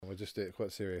We'll just do it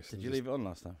quite serious. Did you leave it on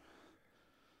last time?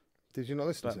 Did you not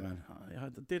listen Batman. I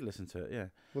did listen to it. Yeah.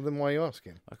 Well, then why are you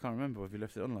asking? I can't remember if you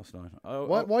left it on last night.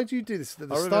 Why do you do this at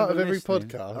the I start of remember every listening-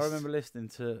 podcast? I remember listening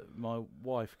to my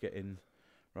wife getting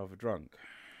rather drunk.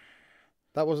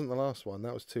 That wasn't the last one.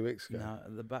 That was 2 weeks ago. No,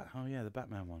 the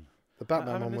Batman one. The Batman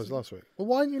haven't one was listened- last week. Well,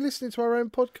 why aren't you listening to our own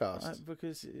podcast?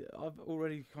 Because I've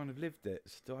already kind of lived it.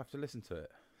 Still have to listen to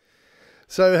it.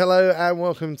 So, hello and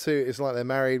welcome to It's Like They're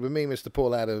Married with me, Mr.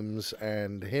 Paul Adams,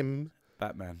 and him.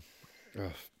 Batman.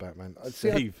 Oh, Batman.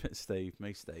 Steve.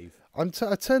 I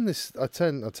turn this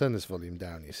volume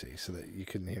down, you see, so that you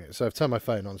couldn't hear it. So I've turned my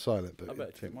phone on silent. But I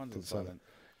better check mine on didn't silent.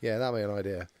 Yeah, that'll be an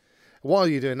idea. While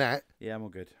you're doing that, Yeah, I'm all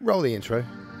good. roll the intro. You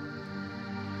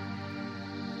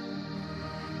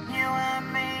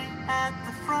and me at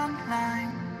the front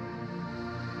line.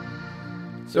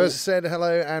 So as I said,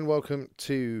 hello and welcome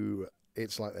to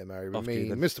It's Like They're Married with Off to me, you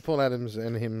then. Mr. Paul Adams,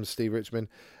 and him, Steve Richmond.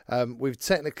 We've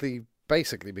technically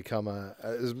basically become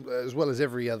as well as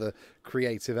every other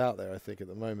creative out there, I think, at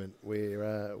the moment.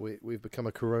 We've become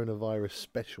a coronavirus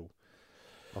special,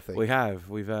 I think. We have.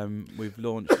 We've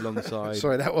launched alongside.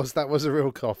 Sorry, that was a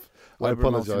real cough. I Weber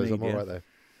apologise. I'm Multimedia. all right though.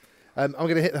 I'm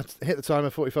going to hit the timer.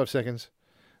 45 seconds.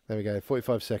 There we go.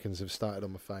 45 seconds have started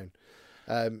on my phone.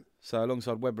 So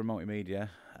alongside Weber Multimedia,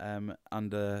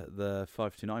 under the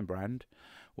 529 brand,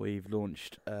 we've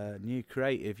launched a new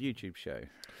creative YouTube show.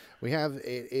 We have.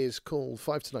 It is called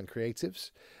 5 to 9 Creatives,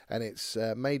 and it's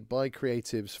made by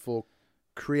creatives for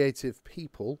creative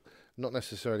people, not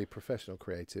necessarily professional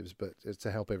creatives, but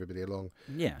to help everybody along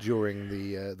Yeah. during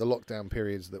the lockdown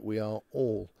periods that we are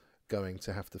all going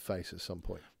to have to face at some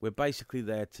point. We're basically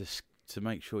there to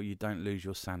make sure you don't lose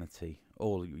your sanity,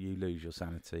 or you lose your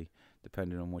sanity,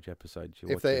 depending on which episode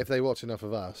you're watching. If they watch enough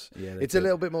of us, Yeah, it's a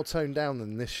little bit more toned down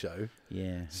than this show.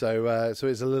 Yeah. So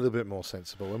it's a little bit more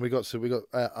sensible, and we got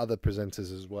other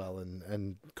presenters as well,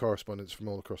 and correspondents from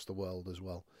all across the world as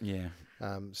well. Yeah.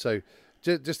 So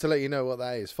just to let you know what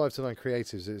that is, 5 to 9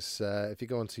 Creatives is if you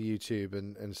go onto YouTube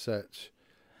and search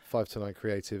 5 to 9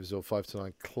 Creatives or 5 to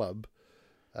 9 Club,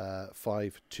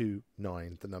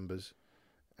 529 the numbers.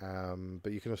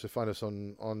 But you can also find us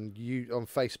on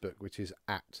Facebook, which is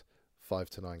at 5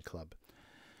 to 9 Club.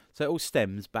 So it all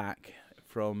stems back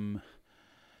from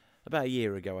about a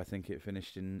year ago, I think it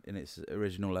finished in its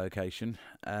original location.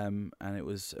 And it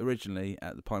was originally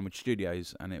at the Pinewood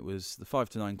Studios, and it was the 5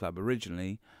 to 9 Club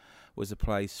originally was a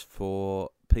place for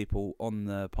people on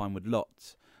the Pinewood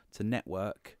lot to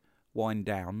network, wind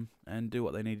down, and do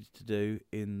what they needed to do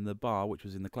in the bar, which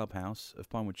was in the clubhouse of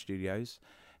Pinewood Studios.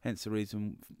 Hence the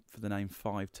reason for the name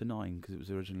 5 to 9, because it was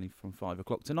originally from 5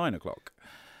 o'clock to 9 o'clock.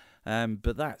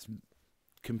 But that's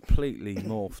completely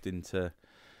morphed into.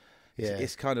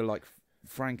 It's kind of like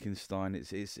Frankenstein.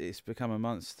 It's become a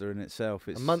monster in itself.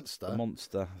 It's A monster? A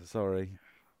monster. Sorry.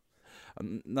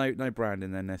 No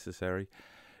branding there necessary.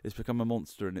 It's become a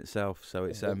monster in itself. So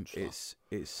it's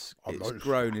it's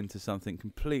grown into something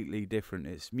completely different.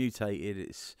 It's mutated.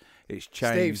 It's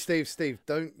changed. Steve,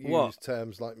 don't use What?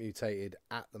 terms like mutated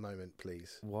at the moment,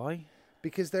 please. Why?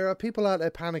 Because there are people out there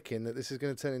panicking that this is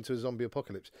going to turn into a zombie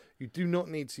apocalypse. You do not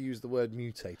need to use the word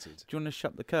mutated. Do you want to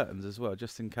shut the curtains as well,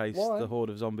 just in case Why? the horde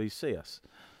of zombies see us?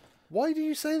 Why do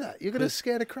you say that? You're going to 'Cause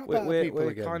scare the crap out of people We're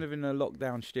again. kind of in a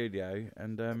lockdown studio,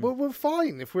 and Well, we're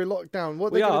fine if we're locked down.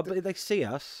 What we they're are, gonna do- but if they see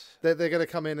us. they're going to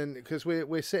come in and because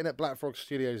we're sitting at Black Frog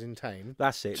Studios in Tame.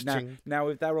 That's it. Ching. Now,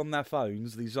 if they're on their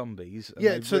phones, these zombies, and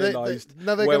Yeah, they've so realised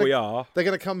they're where gonna, we are. They're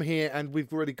going to come here, and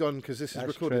we've already gone because this is That's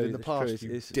recorded true, in the that's past. true.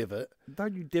 You It's- divot.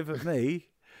 Don't you divot me?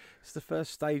 It's the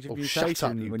first stage of Oh, shut mutation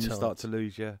up, you when you tart. start to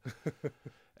lose your.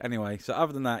 Anyway, so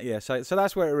other than that, yeah. So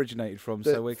that's where it originated from.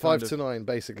 The So we're 5 kind to of 9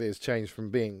 basically has changed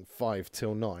from being 5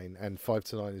 till 9, and 5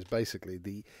 to 9 is basically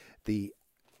the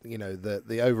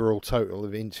overall total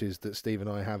of inches that Steve and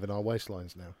I have in our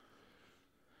waistlines now.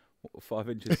 5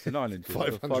 inches to 9 inches. or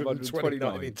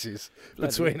 529 inches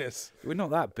Bloody- between us. We're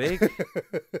not that big.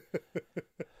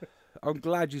 I'm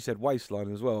glad you said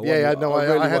waistline as well. Yeah, no, I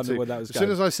really had wondered to. where that was As soon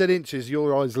going. as I said inches,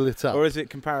 your eyes lit up. Or is it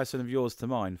comparison of yours to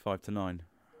mine, 5 to 9?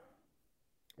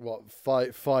 What, five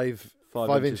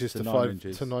inches to 9 5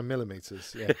 inches. to 9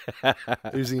 millimeters? Yeah,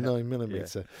 Uzi 9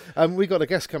 millimeter. We got a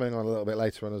guest coming on a little bit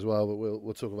later on as well, but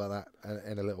we'll talk about that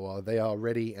in a little while. They are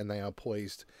ready and they are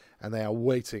poised and they are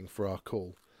waiting for our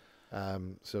call.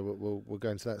 So we'll go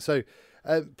into that. So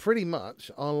pretty much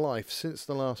our life since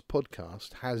the last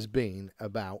podcast has been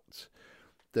about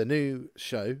the new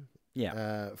show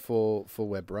for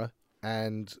Webra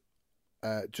and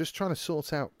just trying to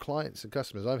sort out clients and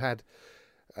customers. I've had,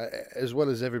 as well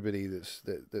as everybody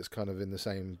that's kind of in the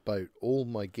same boat, all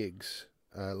my gigs,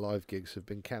 live gigs, have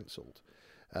been cancelled.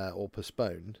 or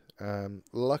postponed.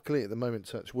 Luckily, at the moment,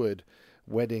 touch wood,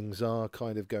 weddings are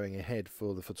kind of going ahead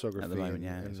for the photography At the moment,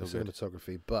 and it's the all good.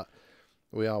 cinematography, but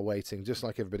we are waiting, just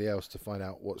like everybody else, to find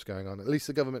out what's going on. At least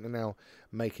the government are now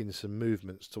making some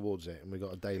movements towards it, and we've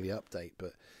got a daily update.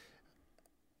 But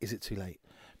is it too late?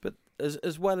 But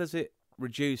as well as it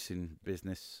reducing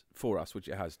business for us, which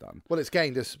it has done, Well, it's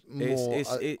gained us more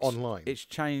online. it's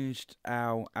changed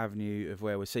our avenue of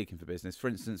where we're seeking for business. For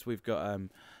instance, we've got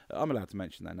I'm allowed to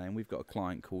mention that name. We've got a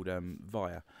client called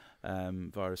Via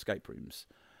Escape Rooms,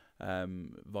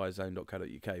 viazone.co.uk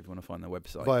if you want to find their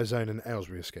website. Via Zone and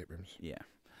Aylesbury Escape Rooms. Yeah.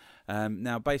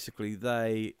 Now, basically,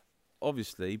 they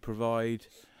obviously provide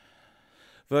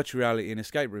virtual reality and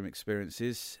escape room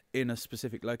experiences in a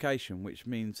specific location, which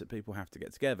means that people have to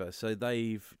get together. So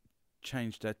they've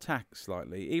changed their tack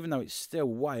slightly, even though it's still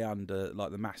way under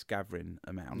like the mass gathering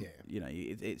amount. Yeah. You know,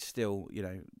 it's still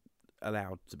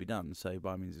allowed to be done. So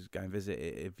by all means, just go and visit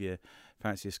it if you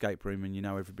fancy escape room and you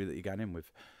know everybody that you're going in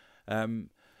with.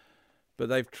 But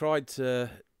they've tried to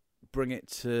bring it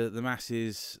to the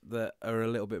masses that are a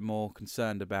little bit more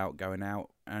concerned about going out,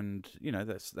 and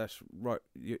that's right.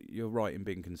 You're right in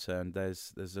being concerned.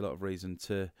 There's a lot of reason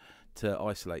to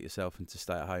isolate yourself and to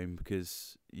stay at home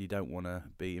because you don't want to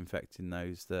be infecting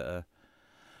those that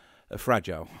are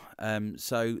fragile.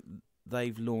 So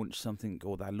they've launched something,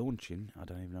 or they're launching. I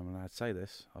don't even know if I'm allowed to say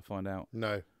this. I'll find out.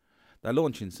 No. They're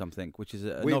launching something, which is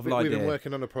a We've novel idea. We've been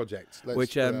working on a project. So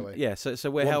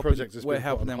we're One project has helping been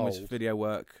put on them with hold. video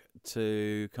work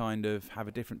to kind of have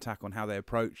a different tack on how they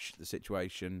approach the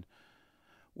situation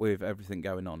with everything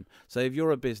going on. So if you're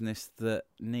a business that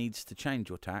needs to change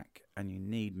your tack and you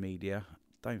need media,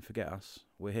 don't forget us.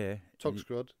 We're here.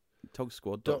 Togsquad.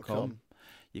 Togsquad.com.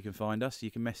 You can find us.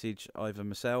 You can message either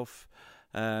myself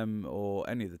or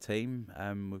any of the team.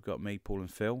 We've got me, Paul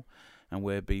and Phil. And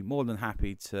we'll be more than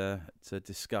happy to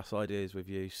discuss ideas with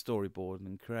you, storyboard,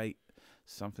 and create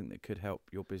something that could help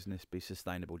your business be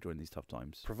sustainable during these tough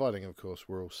times. Providing, of course,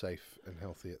 we're all safe and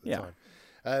healthy at the Yeah.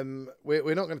 time.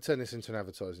 We're not going to turn this into an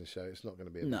advertising show. It's not going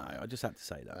to be. No, I just had to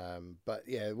say that. But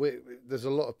yeah, there's a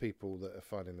lot of people that are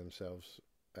finding themselves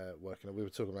working. We were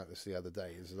talking about this the other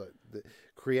day. Is like the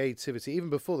creativity, even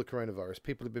before the coronavirus,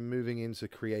 people have been moving into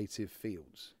creative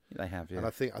fields. They have, yeah. And I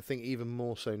think even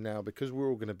more so now because we're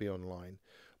all going to be online.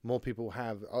 More people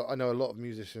have. I know a lot of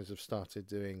musicians have started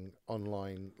doing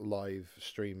online live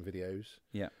stream videos.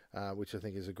 Yeah. Which I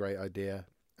think is a great idea.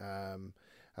 And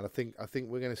I think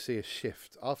we're going to see a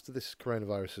shift after this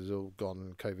coronavirus is all gone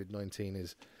and COVID-19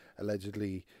 is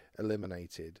allegedly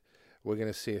eliminated. We're going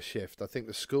to see a shift. I think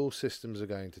the school systems are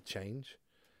going to change.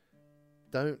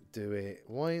 Don't do it.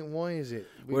 Why is it?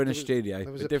 We're in a studio.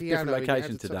 There was A a different piano. location You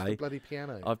had to touch today. the bloody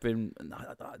piano.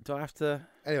 Do I have to?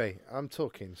 Anyway, I'm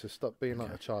talking, so stop being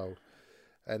like a child.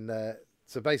 And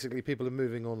so basically, people are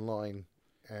moving online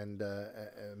and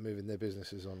moving their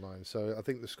businesses online. So I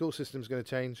think the school system's going to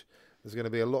change. There's going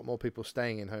to be a lot more people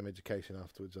staying in home education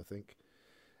afterwards, I think.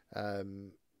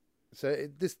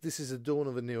 This is a dawn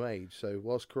of a new age. So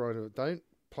whilst Corona, don't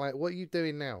play. What are you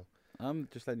doing now? I'm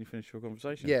just letting you finish your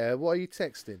conversation. Yeah, what are you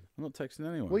texting? I'm not texting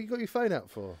anyone. What you got your phone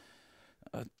out for?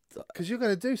 Because you're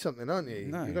going to do something, aren't you?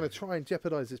 No. You're going to try and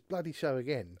jeopardise this bloody show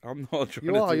again. I'm not trying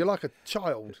You to are. do- You're like a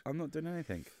child. I'm not doing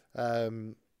anything.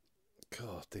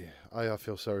 God dear, I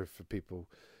feel sorry for people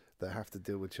that have to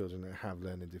deal with children that have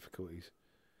learning difficulties.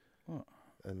 What?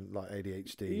 And like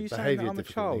ADHD, Are you saying that behaviour I'm a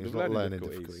child difficulties, with not learning learning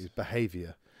difficulties? difficulties,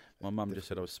 behaviour. My mum just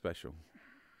said I was special.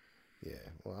 Yeah,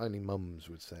 well, only mums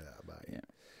would say that about you. Yeah.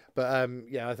 But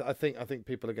yeah, I think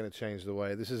people are going to change the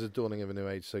way. This is a dawning of a new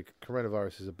age. So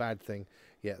coronavirus is a bad thing.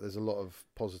 Yeah, there's a lot of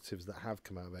positives that have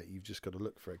come out of it. You've just got to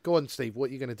look for it. Go on, Steve. What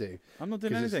are you going to do? I'm not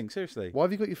doing 'Cause it's- anything, seriously. Why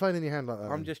have you got your phone in your hand like that?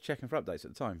 I'm just checking for updates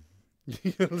at the time.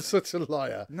 You're such a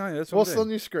liar. No, that's what What's I'm on doing.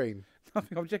 your screen?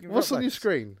 Nothing, I'm checking for What's updates. on your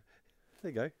screen?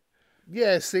 There you go.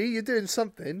 Yeah, see, you're doing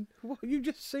something. What, you've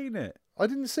just seen it. I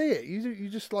didn't see it. You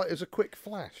just like it was a quick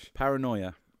flash.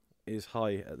 Paranoia is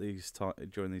high at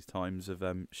during these times of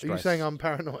stress. Are you saying I'm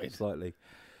paranoid? Slightly.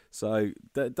 So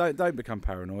don't become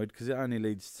paranoid because it only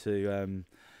leads to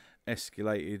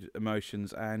escalated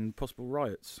emotions and possible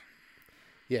riots.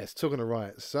 Yes, talking of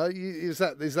riots. So is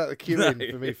that the cue No.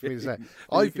 in for me to say? You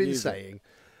I've can been use it. saying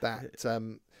that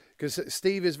because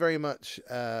Steve is very much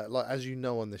like, as you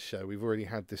know on this show, we've already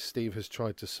had this. Steve has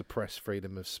tried to suppress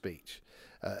freedom of speech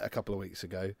a couple of weeks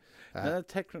ago. No, that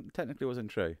technically wasn't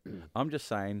true. I'm just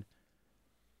saying,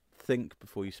 think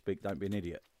before you speak. Don't be an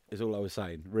idiot. Is all I was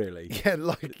saying. Really. Yeah,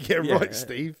 yeah, Yeah. right,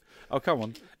 Steve. Oh, come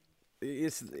on.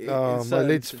 It's Oh, in my certain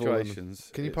lid's fallen.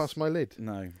 situations. Can you it's- pass my lid?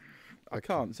 No, I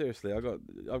can't. Seriously, I've got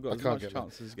I as can't much get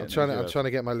chances. I'm trying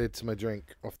to get my lid to my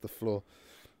drink off the floor.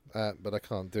 but I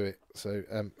can't do it. So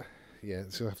yeah,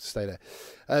 it's gonna have to stay there.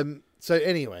 So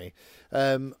anyway,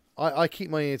 I keep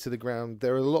my ear to the ground.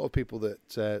 There are a lot of people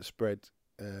that spread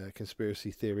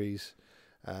conspiracy theories.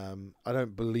 I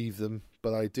don't believe them,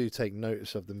 but I do take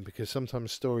notice of them because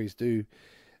sometimes stories do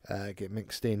get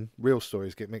mixed in. Real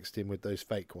stories get mixed in with those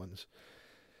fake ones.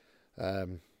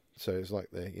 So it's like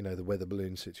the weather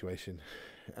balloon situation,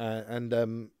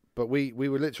 but we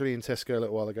were literally in Tesco a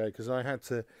little while ago because I had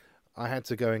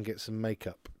to go and get some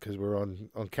makeup because we're on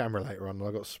camera later on and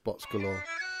I got spots galore.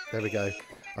 There we go.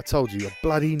 I told you, I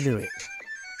bloody knew it.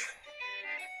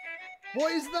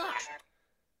 What is that?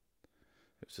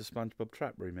 It's a SpongeBob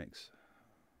Trap remix.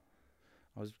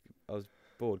 I was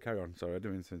bored. Carry on. Sorry, I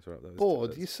didn't mean to interrupt.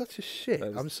 Bored? You're such a shit.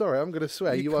 I'm sorry. I'm going to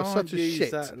swear. You are such a use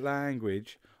shit. That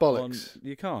language. Bollocks.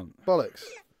 You can't. Bollocks.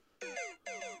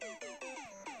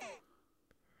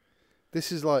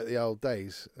 This is like the old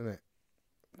days, isn't it?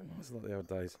 It's like the old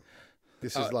days.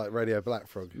 This is like Radio Black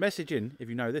Frog. Message in if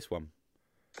you know this one.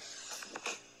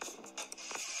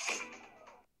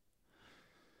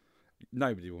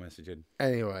 Nobody will message in.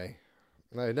 Anyway,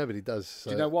 no, nobody does. So.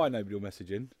 Do you know why nobody will message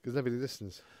in? Because nobody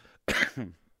listens.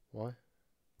 Why?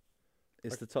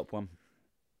 It's the top one.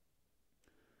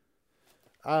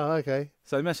 Oh, okay.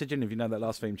 So message in if you know that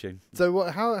last theme tune. So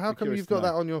what? How come you've got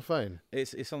that on your phone?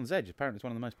 It's on Zedge. Apparently, it's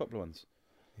one of the most popular ones.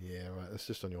 Yeah, right. That's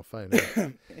just on your phone. Isn't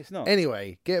it? It's not.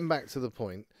 Anyway, getting back to the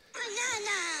point.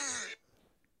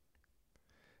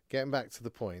 Getting back to the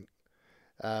point.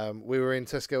 We were in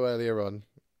Tesco earlier on,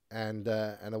 and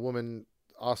a woman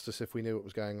asked us if we knew what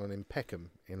was going on in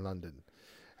Peckham in London,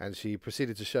 and she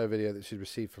proceeded to show a video that she'd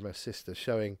received from her sister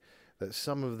showing that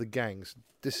some of the gangs.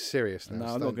 This is serious now.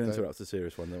 No, I'm not going to interrupt the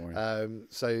serious one. Don't worry.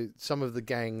 So some of the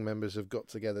gang members have got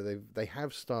together. They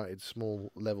have started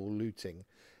small level looting,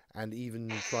 and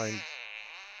even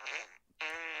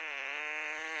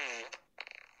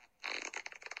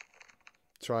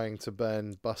trying to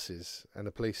burn buses, and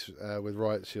the police with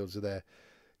riot shields are there.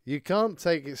 You can't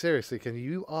take it seriously, can you?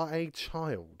 You are a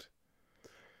child.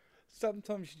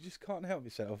 Sometimes you just can't help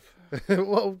yourself.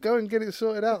 Well, go and get it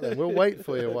sorted out then. We'll wait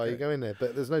for you while you go in there.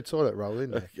 But there's no toilet roll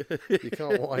in there. You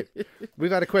can't wipe.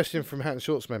 We've had a question from Hatton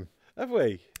Shortsman. Have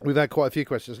we? We've had quite a few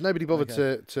questions. Nobody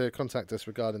bothered to contact us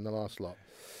regarding the last lot.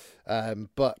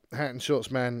 But Hatton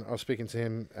Shortsman, I was speaking to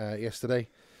him yesterday.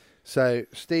 So,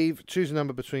 Steve, choose a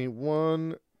number between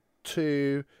 1,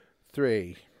 2,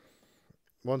 3.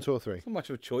 1, 2 or 3? Not much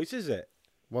of a choice, is it?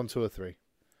 1, 2 or 3.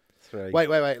 3.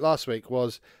 Wait. Last week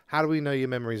was, how do we know your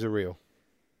memories are real?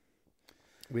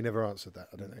 We never answered that,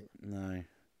 I don't think. No.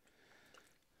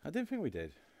 I didn't think we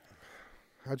did.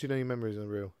 How do you know your memories are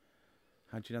real?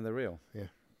 How do you know they're real? Yeah.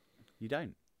 You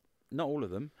don't. Not all of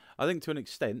them. I think to an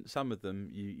extent, some of them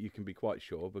you can be quite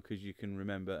sure because you can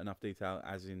remember enough detail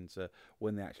as into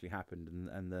when they actually happened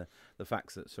and the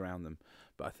facts that surround them.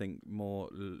 But I think more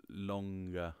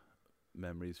longer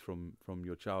memories from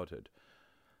your childhood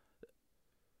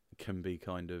can be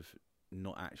kind of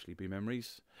not actually be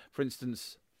memories. For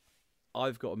instance,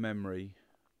 I've got a memory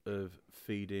of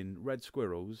feeding red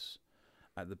squirrels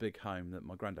at the big home that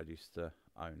my granddad used to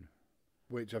own.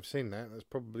 Which I've seen that. That's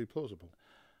probably plausible.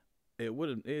 It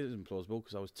isn't plausible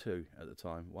because I was 2 at the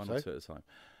time, 1 or 2 at the time.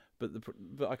 But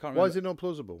I can't remember. Why is it not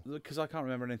plausible? Because I can't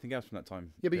remember anything else from that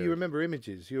time. Yeah, but you remember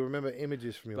images. You remember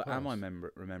images from your past. But am I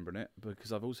remembering it?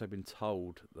 Because I've also been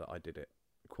told that I did it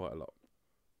quite a lot.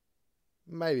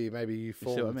 Maybe you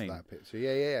fall into that picture.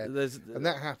 Yeah. And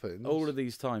that happens. All of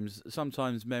these times,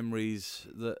 sometimes memories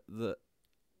that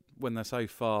when they're so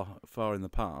far in the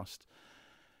past,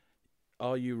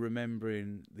 are you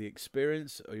remembering the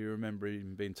experience or are you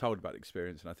remembering being told about the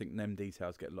experience? And I think them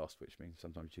details get lost, which means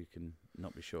sometimes you can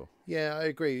not be sure. Yeah, I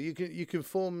agree. You can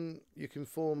form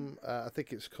I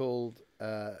think it's called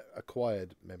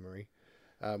acquired memory,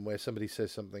 where somebody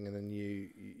says something and then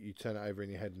you turn it over in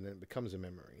your head and then it becomes a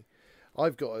memory.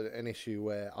 I've got an issue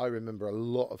where I remember a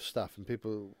lot of stuff, and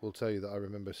people will tell you that I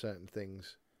remember certain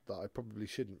things that I probably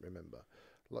shouldn't remember.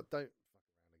 Like, don't fuck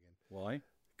around again. Why?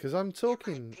 Because I'm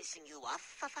talking. Pissing you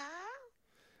off,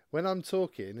 When I'm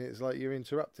talking, it's like you're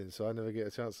interrupting, so I never get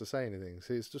a chance to say anything.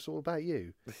 So it's just all about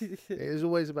you. It is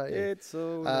always about you. It's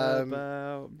all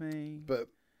about me. But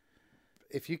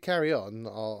if you carry on,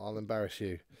 I'll embarrass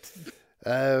you.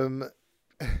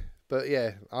 But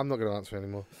yeah, I'm not going to answer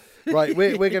anymore. Right,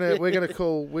 we're gonna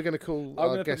call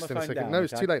our guest in a second. No,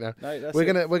 it's too late now. No,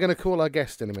 we're gonna call our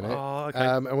guest in a minute. Oh, okay.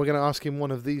 And we're gonna ask him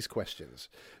one of these questions.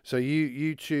 So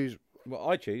you choose. Well,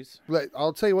 I choose.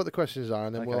 I'll tell you what the questions are,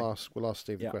 and then Okay. we'll ask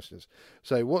Steve the questions.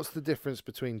 So, what's the difference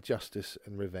between justice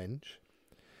and revenge?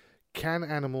 Can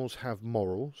animals have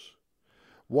morals?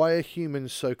 Why are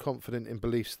humans so confident in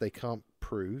beliefs they can't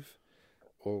prove,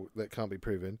 or that can't be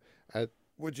proven?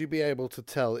 Would you be able to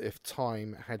tell if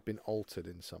time had been altered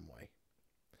in some way?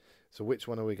 So which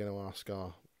one are we going to ask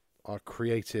our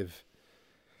creative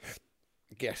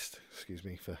guest? Excuse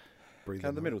me for breathing.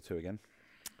 Count the middle two again.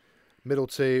 Middle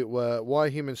two were, why are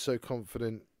humans so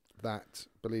confident confident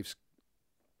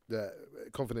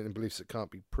in beliefs that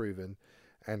can't be proven,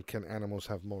 and can animals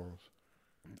have morals?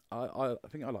 I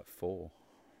think I like 4.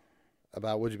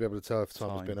 About would you be able to tell if time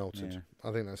has been altered? Yeah.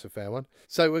 I think that's a fair one.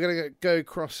 So we're going to go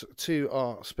across to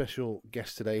our special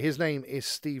guest today. His name is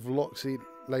Steve Loxley,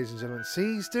 ladies and gentlemen.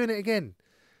 See, he's doing it again.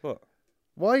 What?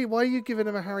 Why are you giving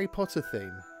him a Harry Potter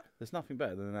theme? There's nothing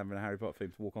better than having a Harry Potter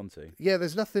theme to walk onto. Yeah,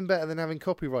 there's nothing better than having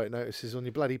copyright notices on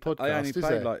your bloody podcast, I only is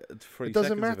played there? like 3 It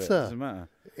doesn't seconds matter. of it. It doesn't matter.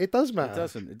 It does matter.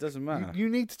 It doesn't matter. You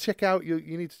need to check out your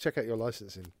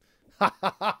licensing.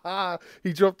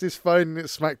 He dropped his phone and it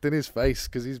smacked in his face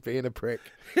because he's being a prick.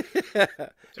 To be fair, I'd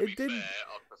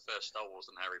prefer Star Wars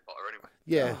than Harry Potter anyway.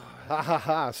 Yeah, ha ha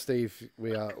ha, Steve.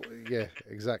 We are. Yeah,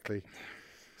 exactly.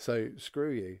 So screw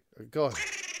you, God.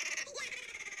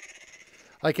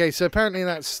 Okay, so apparently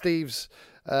that's Steve's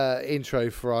intro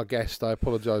for our guest. I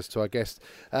apologise to our guest.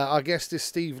 Our guest is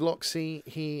Steve Loxley.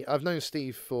 I've known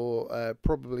Steve for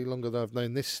probably longer than I've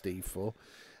known this Steve for.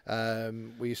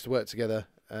 We used to work together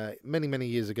many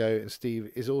years ago, and Steve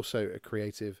is also a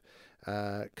creative.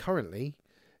 Currently,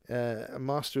 a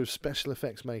master of special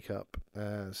effects makeup.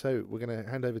 So we're going to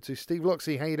hand over to Steve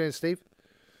Loxley. How you doing, Steve?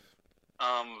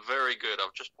 Very good.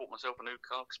 I've just bought myself a new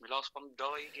car because my last one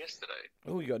died yesterday.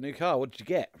 Oh, you got a new car. What did you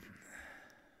get?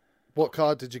 What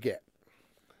car did you get?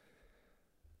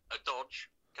 A Dodge.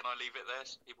 Can I leave it there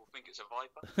so people think it's a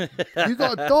Viper? You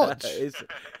got a Dodge?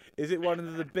 Is it one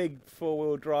of the big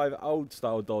 4-wheel drive old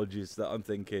style Dodges that I'm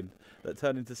thinking that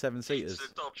turn into 7-seaters?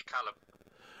 It's a Dodge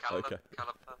Caliper. Okay.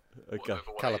 Okay.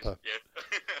 Caliper. Yeah.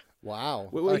 Wow.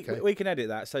 We, we can edit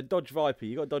that. So Dodge Viper.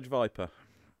 You got a Dodge Viper?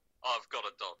 I've got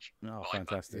a Dodge. Oh, Viper.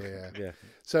 fantastic! Yeah.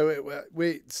 So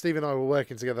Steve and I were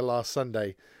working together last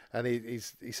Sunday, and he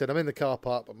said, I'm in the car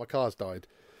park, but my car's died.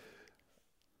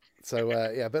 So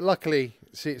yeah, but luckily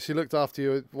she looked after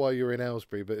you while you were in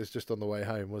Aylesbury, but it's just on the way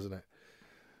home, wasn't it?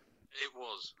 It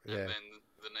was, Yeah. and then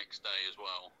the next day as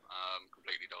well,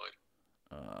 completely died.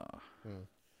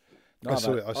 No, I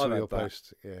saw I've your had that.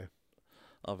 post. Yeah,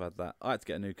 I've had that. I had to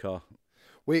get a new car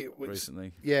we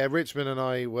recently. yeah, Richmond and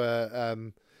I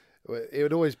were. It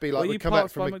would always be like Were we you come back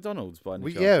parked from by McDonald's by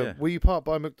any chance? yeah. Were you parked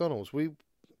by McDonald's? When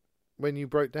you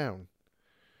broke down.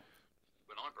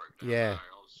 When I broke down, Yeah. I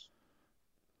was.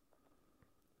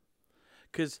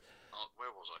 Because Where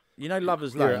was I? you know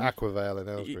Lovers You're Lane. at Aquavale in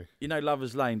Aylesbury. You know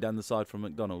Lovers Lane down the side from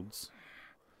McDonald's.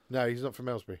 No, he's not from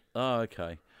Aylesbury. Oh,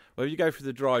 okay. Well, if you go through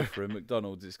the drive-through at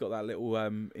McDonald's, it's got that little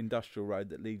industrial road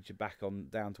that leads you back on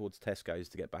down towards Tesco's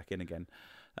to get back in again.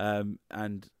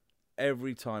 And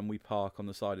every time we park on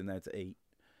the side in there to eat,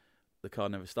 the car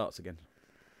never starts again.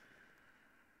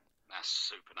 That's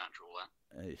supernatural, that.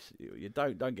 You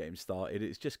don't get him started.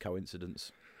 It's just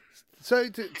coincidence. So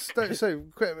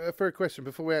for a question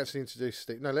before we actually introduce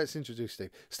Steve. No, let's introduce Steve.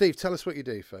 Steve, tell us what you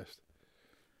do first.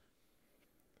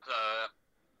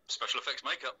 Special effects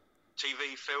makeup.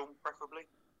 TV, film, preferably.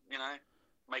 You know,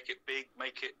 make it big,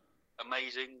 make it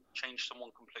amazing, change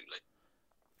someone completely.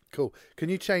 Cool. Can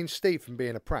you change Steve from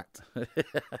being a prat? No,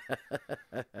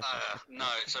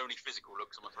 it's only physical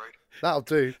looks, I'm afraid. That'll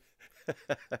do.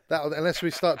 Unless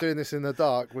we start doing this in the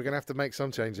dark, we're going to have to make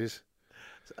some changes.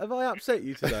 Have I upset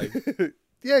you today?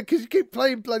 Yeah, because you keep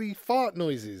playing bloody fart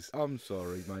noises. I'm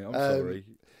sorry, mate. I'm sorry.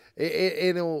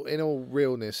 In all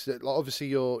realness, like, obviously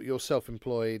you're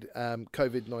self-employed.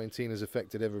 COVID-19 has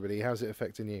affected everybody. How's it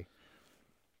affecting you?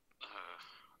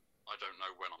 I don't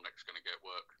know when I'm next going to get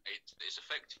work. It's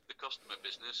affected the customer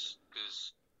business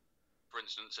because, for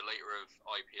instance, a litre of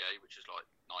IPA, which is like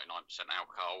 99%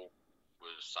 alcohol,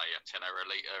 was say a €10 a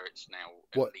litre. It's now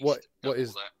at least double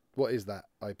that. What is that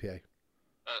IPA?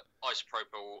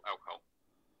 Isopropyl alcohol.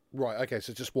 Right. Okay.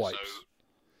 So just wipes, So,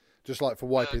 just like for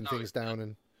wiping no, things down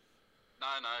and. No,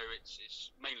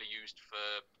 it's mainly used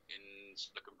in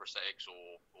silicone prosthetics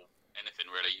or anything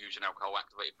really using alcohol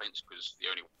activated paints because the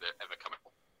only one that ever come out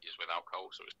is with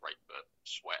alcohol, so it's great for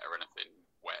sweat or anything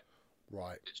wet.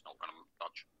 Right. It's not going to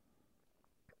budge.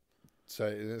 So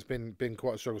it's been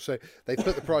quite a struggle. So they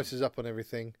put the prices up on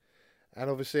everything, and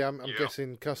obviously I'm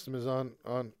guessing customers aren't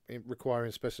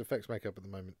requiring special effects makeup at the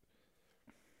moment.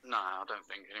 No, I don't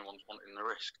think anyone's wanting the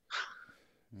risk.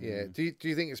 Yeah. Do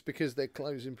you think it's because they're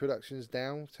closing productions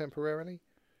down temporarily?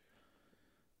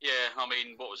 Yeah, I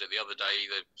mean, what was it the other day?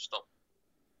 They stopped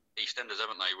EastEnders,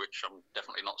 haven't they? Which I'm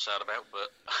definitely not sad about, but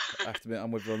I have to admit,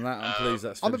 I'm with you on that. I'm pleased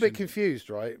that's I'm a bit finishing. confused,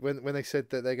 right? When they said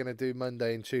that they're going to do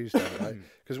Monday and Tuesday, right?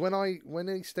 Because when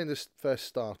EastEnders first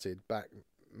started back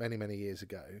many years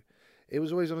ago, it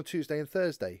was always on a Tuesday and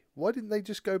Thursday. Why didn't they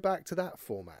just go back to that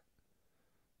format?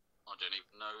 I don't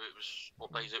even know it was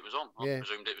what days it was on. I Yeah.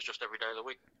 presumed it was just every day of the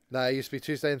week. No, it used to be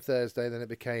Tuesday and Thursday. Then it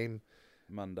became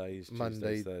Mondays,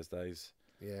 Monday- Tuesdays, Thursdays.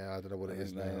 yeah, I don't know what it And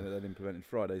is then now. they implemented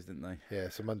Fridays, didn't they? Yeah,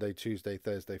 so Monday, Tuesday,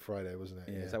 Thursday, Friday, wasn't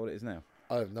it? Yeah. Is that what it is now?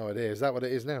 I have no idea. Is that what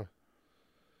it is now?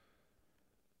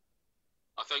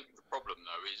 I think the problem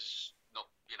though is not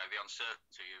the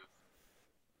uncertainty of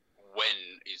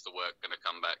when is the work going to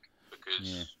come back,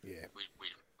 because Yeah. we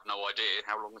have no idea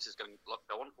how long this is going to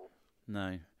go on for.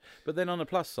 No, but then on the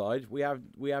plus side, we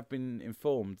have been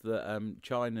informed that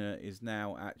China is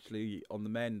now actually on the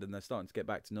mend and they're starting to get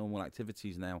back to normal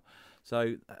activities now.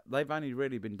 So they've only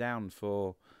really been down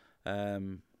for,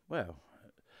 well,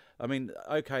 I mean,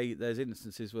 okay, there's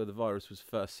instances where the virus was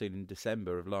first seen in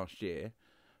December of last year,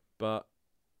 but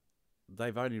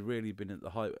they've only really been at the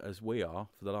height as we are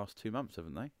for the last 2 months,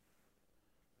 haven't they?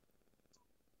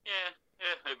 Yeah,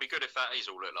 it'd be good if that is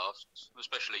all it lasts.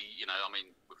 Especially,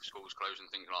 with schools closed and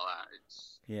things like that,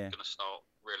 it's Yeah. going to start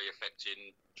really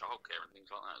affecting childcare and things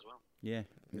like that as well. Yeah,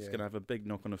 it's Yeah. going to have a big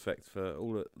knock-on effect for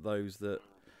all of those that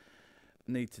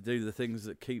need to do the things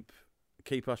that keep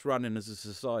us running as a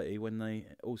society when they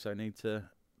also need to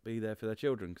be there for their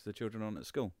children because the children aren't at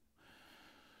school.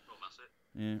 Well, that's it.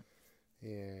 Yeah.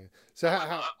 Yeah. So how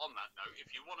On that note,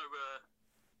 if you want to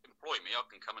employ me, I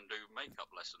can come and do makeup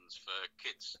lessons for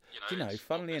kids. Do you know, it's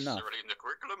funnily not enough- necessarily in the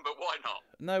curriculum, but why not?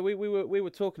 No, we were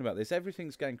talking about this.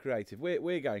 Everything's going creative.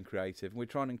 We're going creative, and we're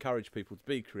trying to encourage people to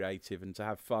be creative and to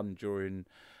have fun during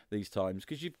these times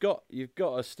because you've got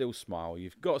to still smile.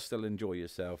 You've got to still enjoy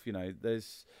yourself.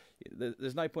 There's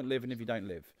no point living if you don't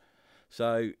live.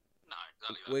 So No,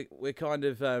 exactly that. we're kind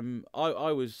of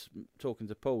I was talking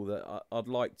to Paul that I'd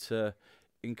like to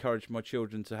encourage my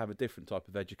children to have a different type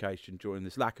of education during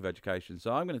this lack of education.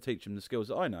 So I'm going to teach them the skills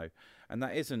that I know, and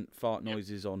that isn't fart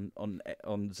noises on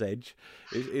Zedge.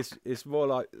 It's more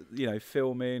like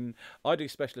filming. I do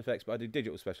special effects, but I do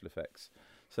digital special effects.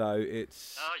 So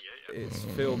it's it's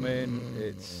filming,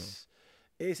 it's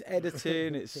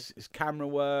editing, it's camera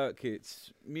work,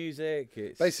 it's music,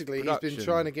 it's basically he's been production.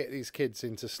 trying to get these kids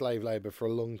into slave labour for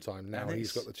a long time now. And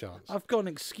He's it's- got the chance. I've got an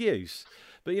excuse,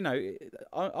 but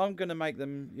I'm going to make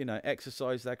them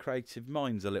exercise their creative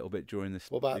minds a little bit during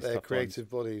this. What about these their tough times. creative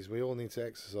bodies? We all need to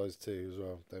exercise too, as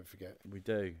well. Don't forget. We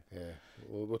do. Yeah,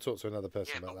 we'll talk to another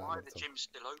person Yeah, about but that. why are another the time. gyms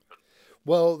still open?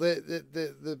 Well,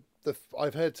 the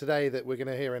I've heard today that we're going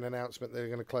to hear an announcement they're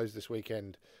going to close this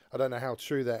weekend. I don't know how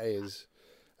true that is,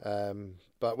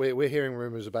 but we're hearing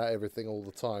rumours about everything all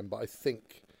the time. But I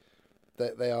think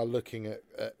that they are looking at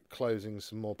closing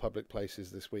some more public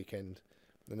places this weekend,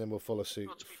 and then we'll follow suit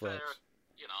Well, to be for fair, us.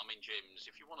 gyms,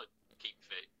 if you want to keep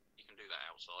fit, you can do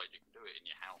that outside. You can do it in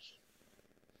your house.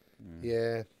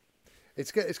 Yeah,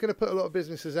 it's going to put a lot of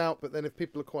businesses out, but then if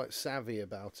people are quite savvy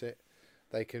about it,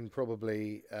 they can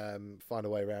probably find a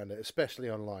way around it, especially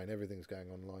online. Everything's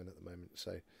going online at the moment,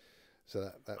 so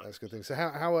that's a good thing. So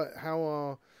how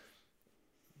are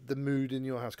the mood in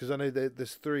your house? Because I know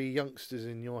there's 3 youngsters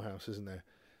in your house, isn't there?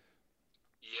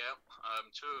 Yeah,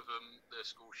 2 of them, their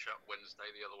school shut Wednesday.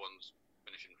 The other one's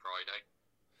finishing Friday.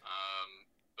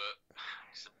 But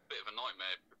it's a bit of a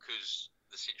nightmare because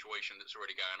the situation that's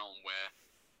already going on where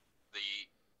the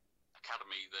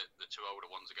academy that the 2 older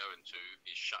ones are going to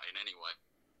is shutting anyway.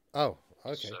 Oh,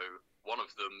 okay. So one of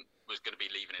them was going to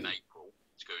be leaving in April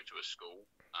to go to a school,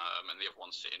 and the other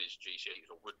one's sitting his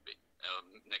GCSEs, or would be,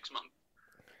 next month.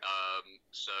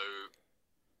 So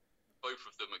both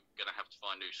of them are going to have to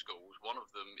find new schools. One of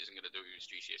them isn't going to do his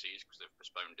GCSEs because they've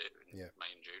postponed it in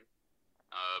May and June.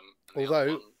 And the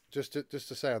other Although, one, just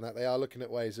to say on that, they are looking at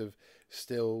ways of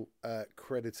still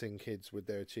crediting kids with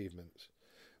their achievements.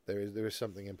 There is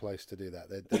something in place to do that.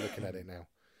 They're looking at it now,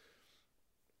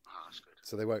 that's good.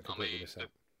 so they won't completely miss out.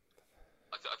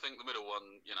 I think the middle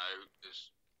one,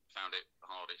 has found it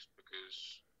hardest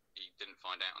because he didn't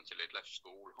find out until he'd left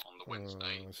school on the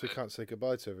Wednesday. So we that can't say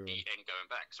goodbye to everyone. he ain't going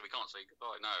back, so we can't say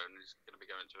goodbye. No, and he's going to be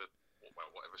going to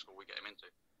whatever school we get him into.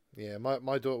 Yeah,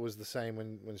 my daughter was the same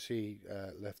when she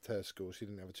left her school. She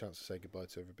didn't have a chance to say goodbye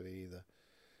to everybody either.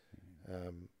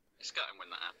 It's gutting when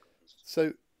that happens.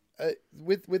 So,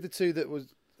 with the 2 that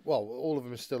was, well, all of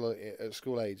them are still at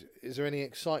school age. Is there any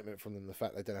excitement from them, the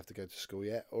fact they don't have to go to school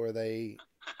yet, or are they?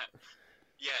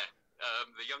 Yeah,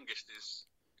 the youngest is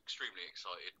extremely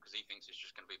excited because he thinks it's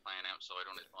just going to be playing outside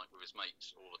on his bike with his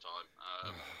mates all the time,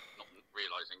 not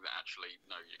realising that actually,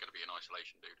 no, you're going to be in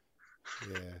isolation, dude.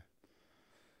 Yeah.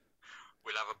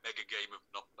 We'll have a mega game of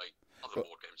Monopoly. Other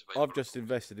board games available. I've just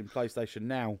invested in PlayStation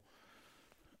Now.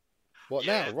 What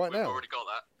Yeah, now? Right we've now? already got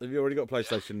that. Have you already got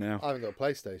PlayStation Now? I haven't got a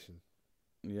PlayStation.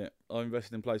 Yeah, I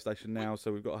invested in PlayStation Now,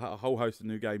 so we've got a whole host of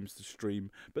new games to stream.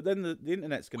 But then the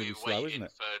internet's going to be slow, isn't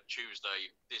it? For Tuesday,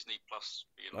 Disney Plus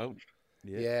being Oh, launched.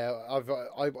 yeah.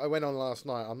 I went on last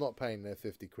night. I'm not paying their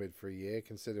 £50 for a year,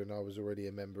 considering I was already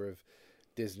a member of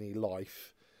Disney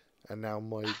Life, and now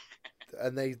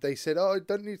and they said, oh, I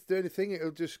don't need to do anything.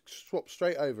 It'll just swap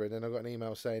straight over, and then I got an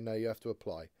email saying, no, you have to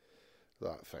apply.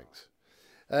 Right, thanks.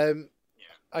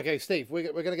 Okay, Steve,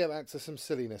 we're going to get back to some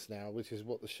silliness now, which is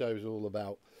what the show's all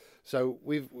about. So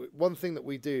one thing that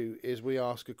we do is we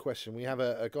ask a question. We have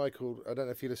a guy called, I don't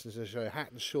know if you listen to the show,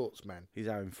 Hat and Shorts Man. He's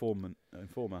our informer.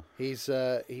 He's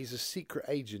a secret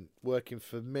agent working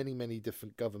for many, many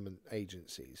different government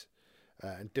agencies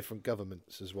and different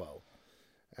governments as well.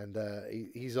 And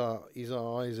he's our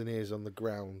eyes and ears on the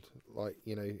ground. Like,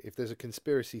 you know, if there's a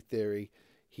conspiracy theory,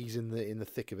 he's in the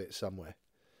thick of it somewhere.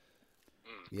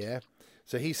 Yeah.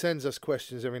 So he sends us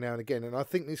questions every now and again, and I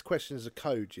think these questions are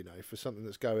code, you know, for something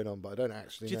that's going on, but I don't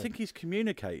actually know. Do you think he's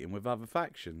communicating with other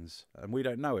factions and we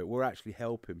don't know it? We're actually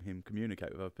helping him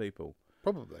communicate with other people.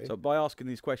 Probably. So by asking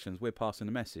these questions, we're passing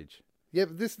a message. Yeah,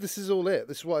 but this is all it.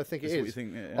 This is what I think it This is. is what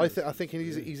you think, yeah, I think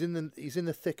he's in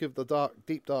the thick of the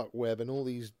deep dark web and all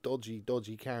these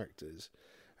dodgy characters,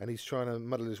 and he's trying to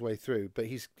muddle his way through. But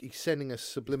he's sending us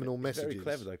subliminal messages. Very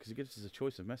clever though, because he gives us a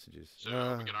choice of messages. So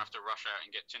we're going to have to rush out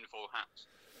and get tinfoil hats.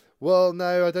 Well,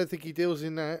 no, I don't think he deals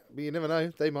in that. But you never know;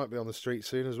 they might be on the street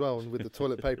soon as well, and with the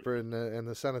toilet paper and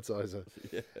the sanitizer.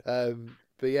 Yeah.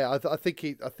 But yeah, I think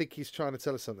he's trying to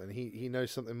tell us something. He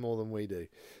knows something more than we do.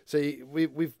 So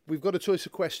we've got a choice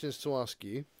of questions to ask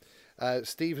you.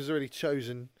 Steve has already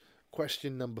chosen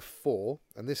question number 4,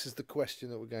 and this is the question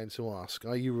that we're going to ask.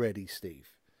 Are you ready, Steve?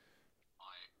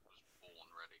 I was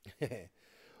born ready.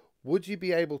 Would you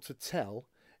be able to tell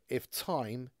if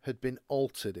time had been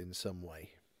altered in some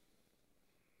way?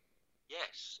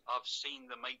 Yes, I've seen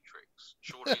The Matrix.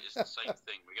 Surely it's the same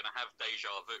thing. We're going to have deja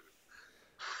vu.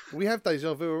 We have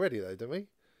deja vu already, though, don't we?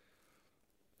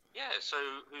 Yeah, so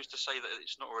who's to say that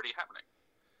it's not already happening?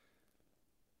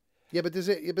 Yeah, but does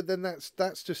it? Yeah, but then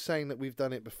that's just saying that we've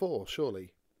done it before,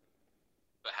 surely.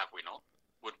 But have we not?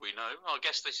 Would we know? I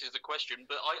guess this is the question,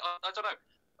 but I don't know.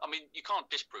 I mean, you can't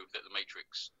disprove that the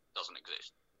Matrix doesn't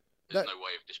exist. There's no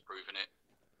way of disproving it.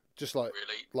 Just like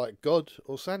really, like God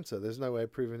or Santa, there's no way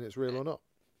of proving it's real or not.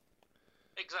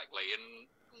 Exactly, and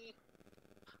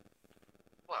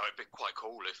well, it'd be quite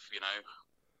cool if, you know,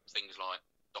 things like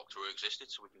Doctor Who existed,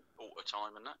 so we can alter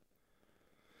time and that.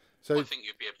 So I think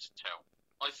you'd be able to tell.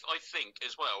 I think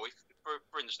as well, if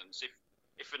for instance,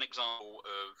 if an example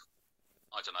of,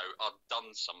 I don't know, I've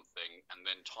done something and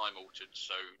then time altered,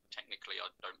 so technically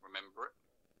I don't remember it.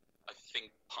 I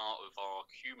think part of our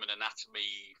human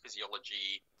anatomy,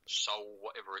 physiology, soul,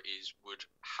 whatever it is, would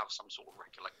have some sort of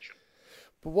recollection.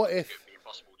 But what if? It would be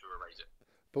impossible to erase it.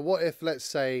 But what if, let's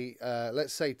say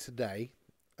today,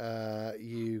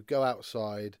 you go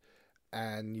outside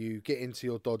and you get into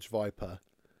your Dodge Viper,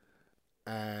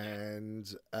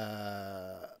 and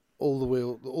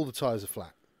all the tires are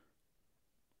flat,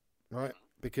 right?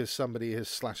 Because somebody has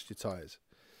slashed your tires.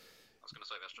 I was going to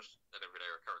say that's just an everyday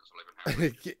occurrence. I live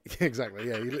in Harrow. Exactly.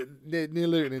 Yeah, you near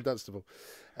Luton in Dunstable.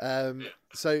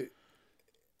 So,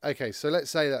 okay. So let's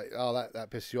say that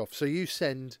pisses you off. So you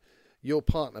send your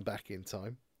partner back in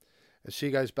time, and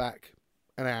she goes back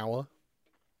an hour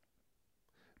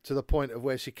to the point of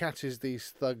where she catches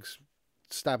these thugs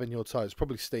stabbing your tires.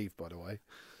 Probably Steve, by the way.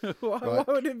 Why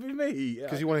would it be me?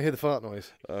 Because you want to hear the fart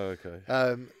noise. Oh,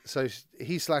 okay. So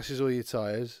he slashes all your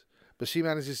tires, but she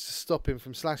manages to stop him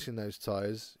from slashing those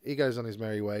tires. He goes on his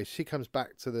merry way. She comes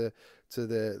back to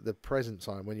the present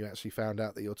time when you actually found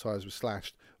out that your tires were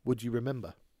slashed. Would you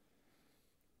remember?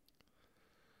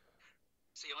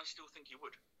 See, I still think you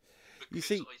would. You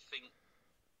see, I think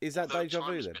is that deja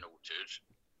vu time's then? been altered.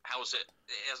 How's it?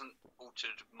 It hasn't altered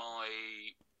my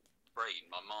brain,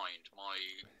 my mind, my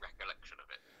recollection of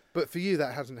it. But for you,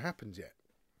 that hasn't happened yet.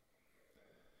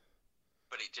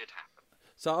 But it did happen.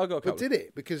 So I got a couple. But did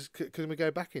it? Because we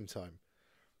go back in time.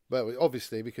 Well,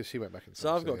 obviously, because she went back in time.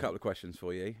 So I've got a couple of questions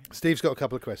for you. Steve's got a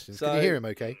couple of questions. Can you hear him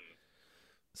okay?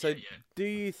 So Yeah. do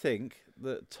you think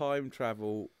that time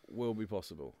travel will be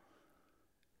possible?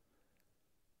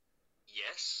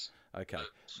 Yes. Okay. But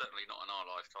certainly not in our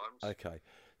lifetimes. Okay.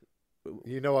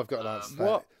 You know I've got an answer. to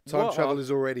What- that. Time what travel are-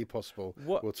 is already possible.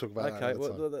 What? We'll talk about that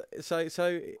Okay. another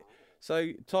time.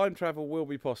 So time travel will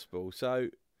be possible. So,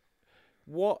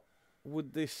 what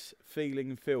would this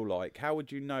feeling feel like? How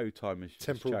would you know time has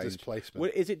Temporal changed?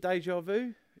 displacement. Is it deja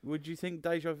vu? Would you think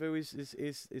deja vu is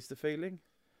the feeling?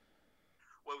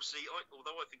 Well, see,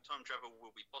 although I think time travel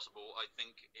will be possible, I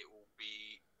think it will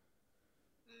be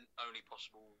only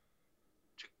possible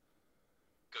to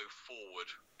go forward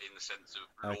in the sense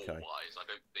of Okay. law-wise. I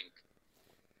don't think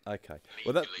Okay.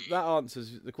 Well, that Legally,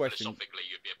 answers the question. philosophically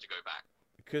you'd be able to go back.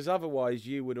 Because otherwise,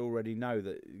 you would already know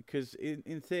that. Because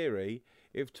in theory,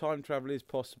 if time travel is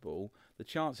possible, the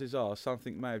chances are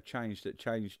something may have changed that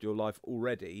changed your life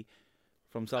already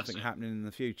from something it. happening in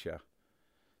the future.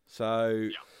 So,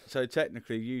 so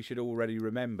technically, you should already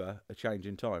remember a change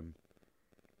in time.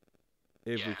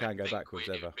 If we I can go think backwards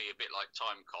it ever. would be a bit like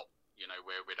Time Cop,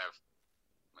 where we'd have.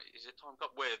 Is it Time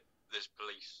Cop where there's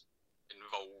police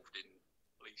involved in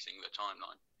policing the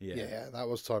timeline? Yeah, that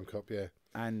was Time Cop. Yeah,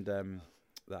 And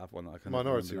that other one that I can't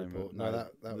Minority remember the name Report.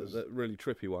 of. No, that was the really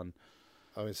trippy one.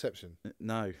 oh, Inception.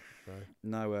 No,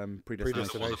 No.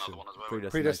 predestination. There was another one as well.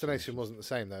 Predestination wasn't the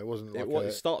same though. It wasn't like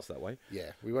It starts that way.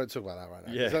 Yeah, we won't talk about that right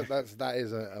now. Yeah. 'Cause that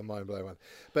is a mind blowing one.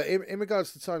 But in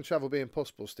regards to time travel being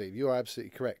possible, Steve, you are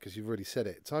absolutely correct because you've already said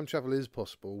it. Time travel is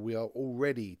possible. We are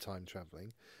already time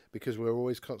traveling because we're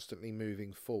always constantly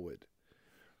moving forward.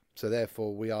 So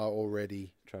therefore, we are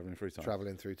already Traveling through time.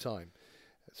 traveling through time.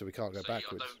 So we can't go See,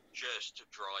 backwards. I don't just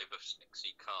drive a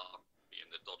sexy car in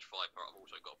the Dodge Viper. I've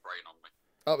also got a brain on me.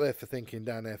 Up there for thinking,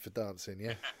 down there for dancing,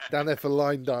 yeah? Down there for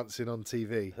line dancing on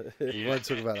TV. We won't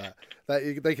talk about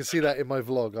that. They can see that in my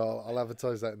vlog. I'll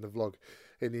advertise that in the vlog,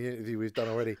 in the interview we've done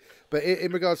already. But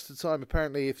in regards to time,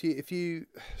 apparently,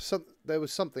 there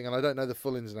was something, and I don't know the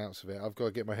full ins and outs of it. I've got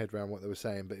to get my head around what they were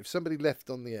saying. But if somebody left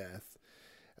on the Earth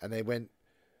and they went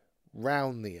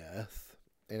round the Earth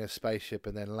in a spaceship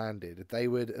and then landed, they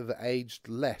would have aged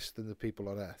less than the people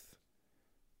on Earth.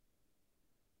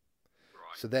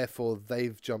 Right. So therefore,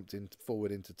 they've jumped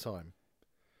forward into time,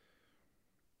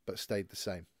 but stayed the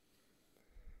same.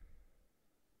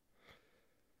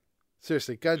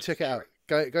 Seriously, go and check it out.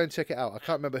 Go and check it out. I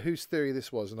can't remember whose theory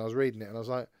this was, and I was reading it, and I was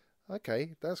like,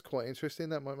 okay, that's quite interesting.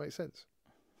 That might make sense.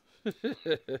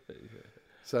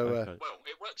 So, Okay. Well,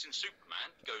 it works in Superman.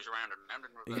 Goes around and around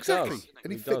and He reverse. Exactly. does.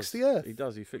 And he does. fixed the Earth. He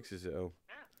does. He fixes it all.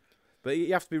 Yeah. But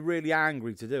you have to be really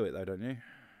angry to do it, though, don't you?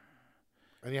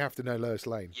 and you have to know Lois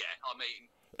Lane. Yeah, I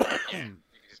mean, yeah,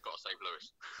 you just got to save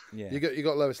Lewis. Yeah. You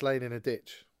got Lois Lane in a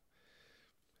ditch.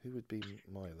 Who would be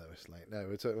my Lois Lane? No,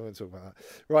 we won't talk about that.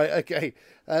 Right, okay.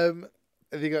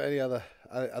 Have you got any other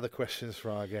questions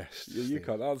for our guests? You Steve?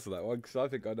 can't answer that one because I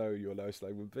think I know who your Lois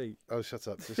Lane would be. Oh, shut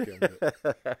up. Just get on with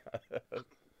it.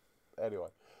 Anyway,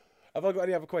 have I got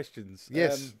any other questions?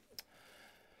 Yes.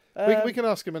 We can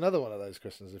ask him another one of those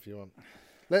questions if you want.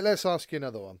 Let's ask you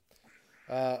another one.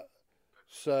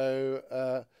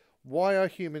 Why are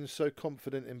humans so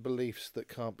confident in beliefs that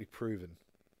can't be proven?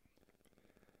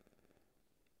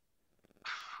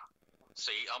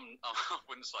 See, I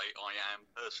wouldn't say I am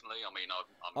personally. I mean,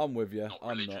 I'm with you. not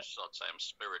I'm religious. I'd say I'm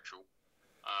spiritual.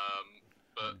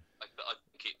 But I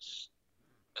think it's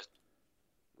a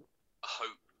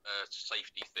hope, a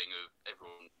safety thing of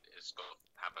everyone has got to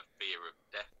have a fear of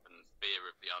death and fear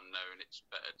of the unknown. It's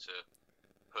better to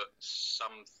put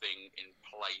something in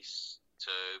place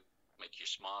to make you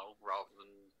smile rather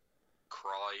than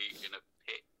cry in a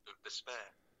pit of despair.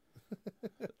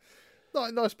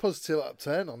 Nice positive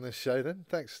upturn on this show then.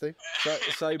 Thanks, Steve.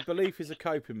 So belief is a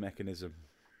coping mechanism.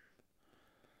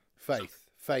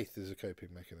 Faith is a coping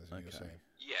mechanism, you're Okay. saying.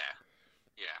 Yeah.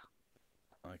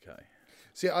 Okay.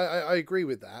 See, I agree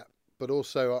with that, but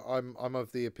also I'm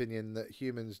of the opinion that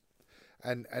humans,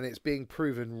 and it's being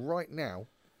proven right now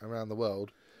around the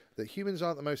world, that humans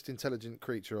aren't the most intelligent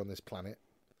creature on this planet.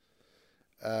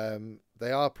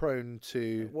 They are prone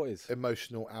to What is?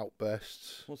 emotional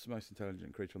outbursts. What's the most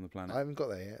intelligent creature on the planet? I haven't got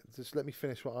there yet. Just let me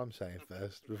finish what I'm saying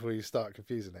first before you start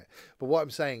confusing it. But what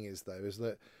I'm saying is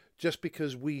that just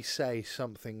because we say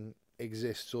something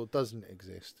exists or doesn't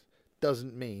exist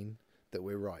doesn't mean that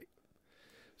we're right.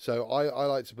 So I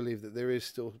like to believe that there is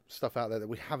still stuff out there that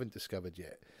we haven't discovered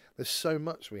yet. There's so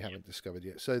much we haven't discovered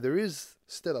yet. So there is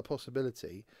still a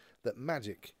possibility that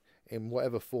magic in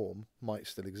whatever form might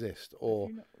still exist. Or Have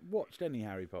you not watched any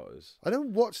Harry Potters? I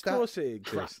don't watch Of that. course it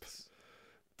crap. exists.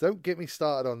 Don't get me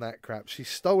started on that crap. She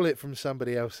stole it from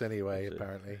somebody else anyway, That's it.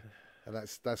 apparently, and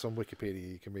that's on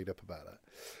Wikipedia. You can read up about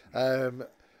that.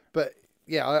 But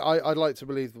yeah, I'd like to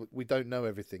believe that we don't know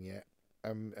everything yet,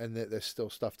 and that there's still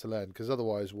stuff to learn. Because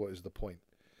otherwise, what is the point?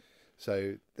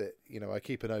 So that I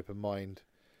keep an open mind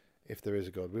if there is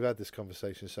a God. We've had this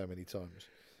conversation so many times.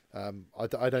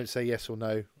 I don't say yes or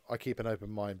no. I keep an open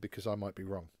mind because I might be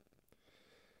wrong.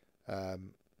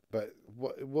 But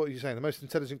what are you saying? The most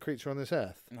intelligent creature on this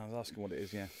earth? No, I was asking what it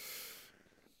is. Yeah.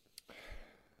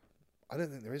 I don't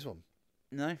think there is one.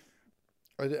 No.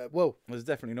 Well, It's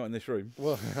definitely not in this room.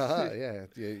 well, yeah,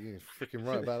 you're freaking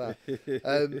right about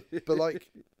that. But like,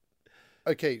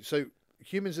 okay, so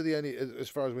humans are the only, as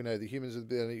far as we know, the humans are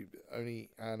the only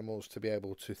animals to be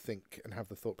able to think and have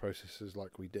the thought processes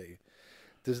like we do.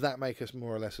 Does that make us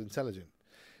more or less intelligent?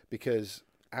 Because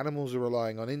animals are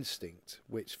relying on instinct,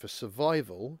 which for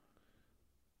survival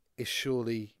is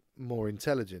surely more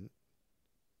intelligent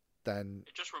than.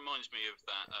 It just reminds me of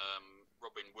that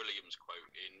Robin Williams quote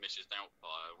in Mrs.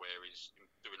 Doubtfire, where he's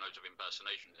doing loads of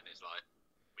impersonations, and he's like,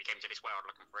 "We came to this world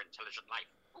looking for intelligent life.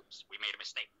 Oops, we made a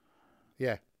mistake."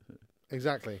 Yeah,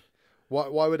 exactly.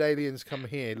 Why would aliens come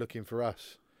here looking for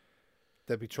us?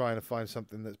 They'd be trying to find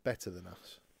something that's better than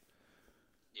us.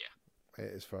 Yeah.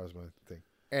 As far as my thing.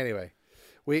 Anyway,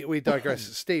 we digress.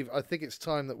 Steve, I think it's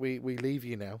time that we leave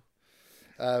you now.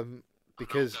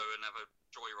 Because I'll go and have a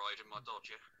joyride in my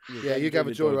Dodge. yeah, you have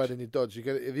a joyride in your Dodge.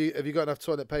 Have you got enough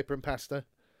toilet paper and pasta?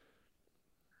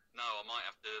 No, I might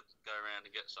have to go around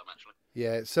and get some actually.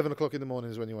 Yeah, it's 7 o'clock in the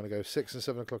morning is when you want to go. 6 and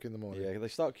 7 o'clock in the morning. Yeah, they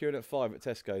start queuing at 5 at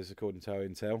Tesco's, according to our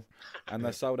intel, and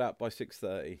they're sold out by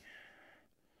 6:30.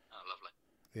 Oh, lovely.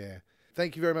 Yeah.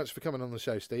 Thank you very much for coming on the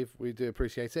show, Steve. We do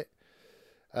appreciate it.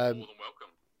 More than welcome.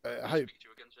 I I'll hope. speak to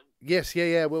you again soon. Yes,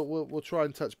 yeah. We'll try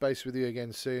and touch base with you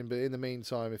again soon. But in the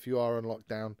meantime, if you are on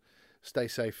lockdown, stay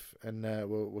safe, and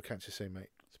we'll catch you soon, mate.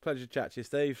 It's a pleasure to chat to you,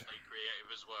 Steve. Stay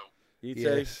creative as well. You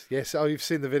too. Yes. Oh, you've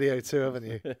seen the video too, haven't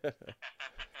you?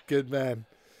 Good man.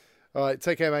 All right,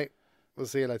 take care, mate. We'll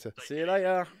see you later. See you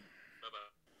later.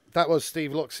 Bye-bye. That was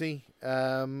Steve Loxley.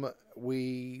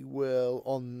 We will,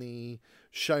 on the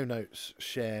show notes,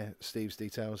 share Steve's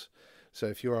details. So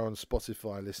if you are on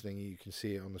Spotify listening, you can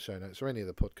see it on the show notes or any of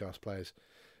the podcast players,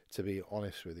 to be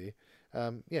honest with you.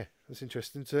 Yeah, it's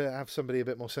interesting to have somebody a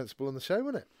bit more sensible on the show,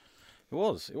 wasn't it? It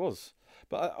was.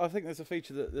 But I think there's a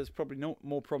feature that's probably not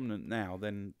more prominent now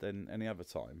than any other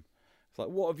time. It's like,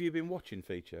 what have you been watching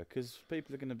feature? Because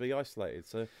people are going to be isolated.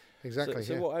 So Exactly.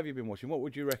 So yeah. what have you been watching? What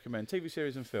would you recommend? TV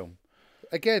series and film?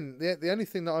 Again, the only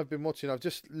thing that I've been watching, I've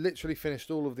just literally finished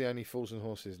all of the Only Fools and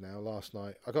Horses now last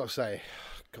night. I got to say,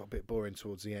 got a bit boring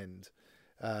towards the end.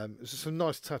 There's some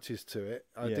nice touches to it.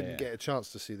 I didn't get a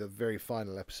chance to see the very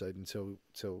final episode until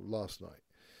last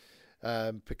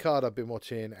night. Picard I've been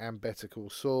watching, and Better Call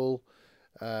Saul,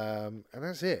 and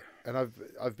that's it. And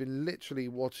I've been literally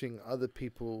watching other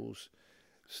people's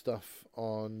stuff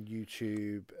on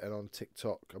YouTube and on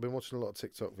TikTok. I've been watching a lot of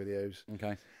TikTok videos.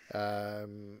 Okay.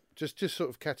 Just sort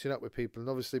of catching up with people, and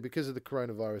obviously because of the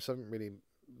coronavirus, I haven't really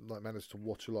managed to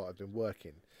watch a lot. I've been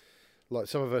working. Like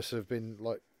some of us have been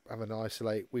having to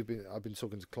isolate. I've been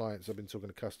talking to clients. I've been talking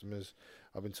to customers.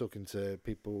 I've been talking to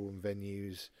people and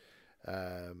venues,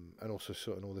 and also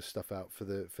sorting all this stuff out for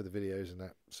the videos and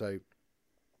that. So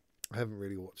I haven't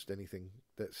really watched anything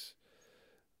that's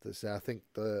there. I think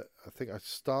I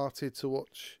started to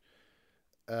watch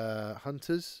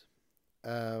Hunters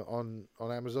on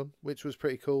Amazon, which was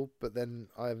pretty cool, but then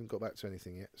I haven't got back to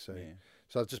anything yet. So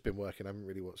I've just been working. I haven't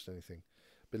really watched anything.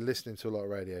 Been listening to a lot of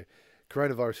radio.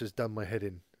 Coronavirus has done my head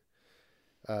in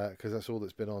because that's all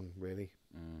that's been on, really.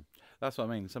 That's what I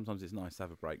mean. Sometimes it's nice to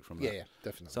have a break from that. Yeah,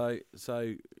 definitely.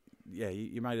 So yeah,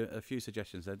 you made a few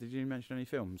suggestions there. Did you mention any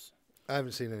films? I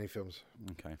haven't seen any films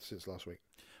Okay. since last week.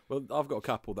 Well, I've got a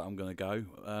couple that I'm going to go.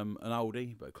 An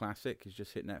oldie, but a classic, has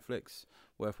just hit Netflix.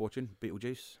 Worth watching.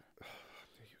 Beetlejuice.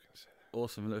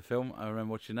 Awesome little film. I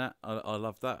remember watching that. I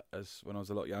loved that as when I was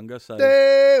a lot younger. So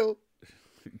Dale!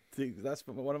 that's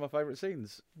one of my favourite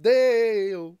scenes.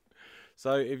 Dale!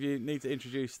 So if you need to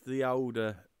introduce the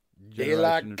older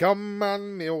Daylight generation, come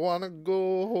on, you wanna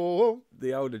go home.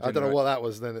 the older I don't know what that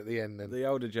was then at the end. Then. the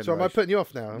older generation. So am I putting you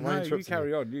off now? Am I No, you interrupting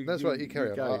carry on. That's right, you carry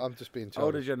on. go. I'm just being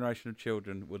Older childish. generation of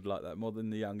children would like that more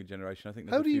than the younger generation. I think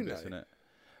there's How a do few you bits know? in it.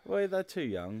 Well, they're too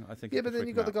young. I think. Yeah, it but could then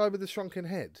you freak got the 'em out. guy with the shrunken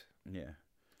head. Yeah.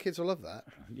 Kids will love that.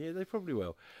 Yeah, they probably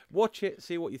will. Watch it,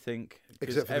 see what you think. 'Cause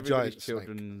Except for the everybody's giant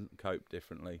children cope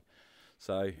differently.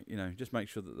 So, just make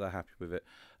sure that they're happy with it.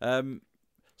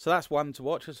 So that's one to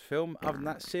watch as a film. Other than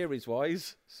that,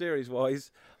 series-wise,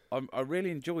 I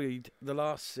really enjoyed the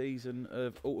last season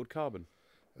of Altered Carbon.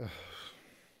 That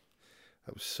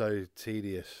was so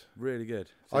tedious. Really good.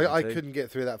 I Season 2. couldn't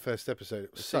get through that first episode.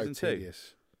 It was so Season 2?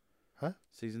 tedious.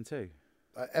 Season 2.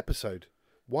 Episode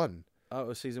 1 Oh, it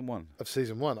was season 1. of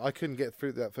season 1. I couldn't get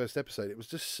through that first episode. It was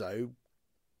just so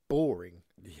boring.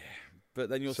 Yeah. But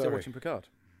then you're still Sorry. watching Picard.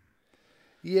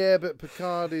 Yeah, but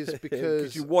Picard is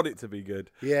because you want it to be good.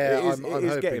 yeah, it is, I'm it is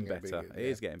hoping getting it'll be better. good, It yeah.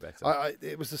 is getting better.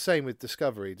 It was the same with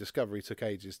Discovery. Discovery took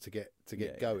ages to get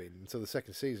Yeah. going until the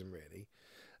second season, really.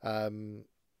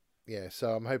 Yeah,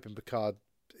 so I'm hoping Picard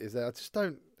is there.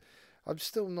 I'm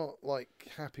still not like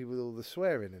happy with all the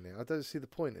swearing in it. I don't see the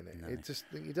point in it. No. It just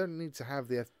you don't need to have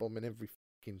the F-bomb in every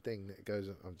fucking thing that goes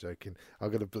on. I'm joking.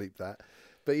 I'm gonna bleep that,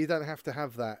 but you don't have to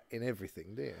have that in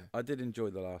everything, do you? I did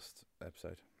enjoy the last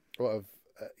episode.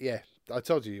 Yeah, I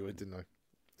told you would, didn't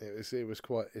I? It was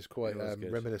quite It was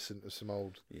good. reminiscent of some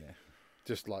old, Yeah,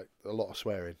 just like a lot of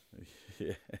swearing.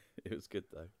 yeah, it was good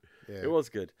though. Yeah, It was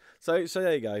good. So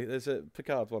there you go. There's a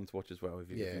Picard one to watch as well if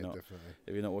yeah, you're not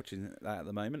definitely. watching that at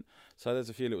the moment. So there's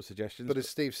a few little suggestions. But as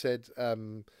Steve said,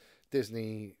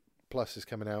 Disney Plus is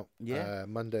coming out Yeah.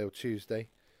 Monday or Tuesday,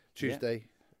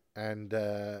 and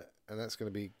that's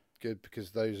going to be good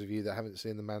because those of you that haven't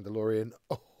seen The Mandalorian,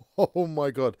 oh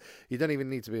my god, you don't even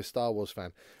need to be a Star Wars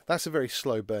fan. That's a very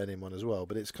slow burning one as well,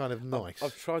 but it's kind of nice.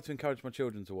 I've tried to encourage my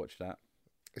children to watch that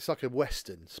It's like a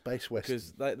western, space western.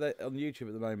 because they on YouTube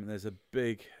at the moment there's a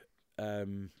big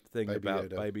thing Baby about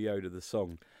Yoda. Baby Yoda the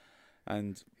song,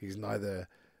 and He's neither.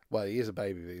 Well, he is a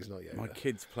baby, but he's not yet. my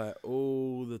kids play it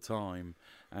all the time,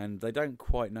 and they don't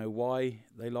quite know why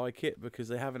they like it because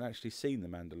they haven't actually seen The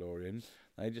Mandalorian.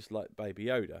 They just like Baby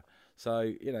Yoda. So,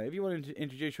 if you want to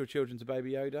introduce your children to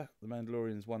Baby Yoda, The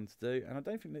Mandalorian's one to do. And I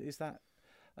don't think that is that.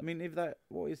 I mean,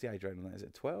 what is the age rating on that? Is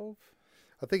it 12?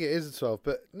 I think it is a 12,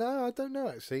 but no, I don't know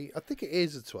actually. I think it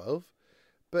is a 12,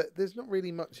 but there's not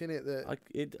really much in it that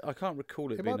I can't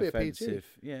recall it It being might be a PG. offensive.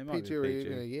 Yeah, it might PG be or PG.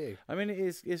 even a U. I mean,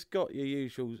 it's got your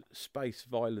usual space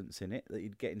violence in it that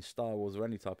you'd get in Star Wars or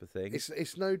any type of thing.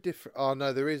 It's no different. Oh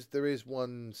no, there is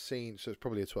one scene, so it's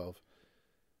probably a 12.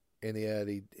 In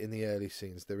the early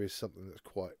scenes, there is something that's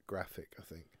quite graphic. I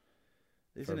think.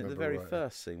 Isn't it the remember very rightly.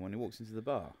 first scene when he walks into the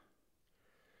bar?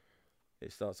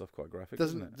 It starts off quite graphic,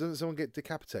 doesn't it? Doesn't someone get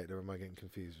decapitated, or am I getting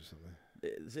confused with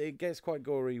something? It gets quite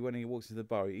gory when he walks into the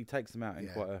bar. He takes them out in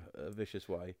Yeah. quite a vicious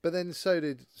way. But then so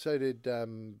did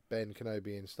Ben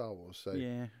Kenobi in Star Wars. So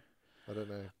Yeah, I don't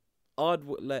know. I'd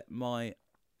let my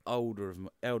elder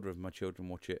of my children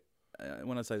watch it.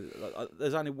 When I say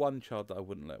there's only one child that I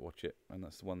wouldn't let watch it, and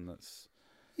that's the one that's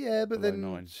Yeah, but Below then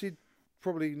 9. she'd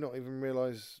probably not even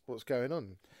realise what's going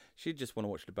on. she'd just want to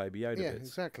watch the Baby Yoda Yeah, bits.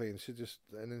 exactly, and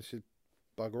then she'd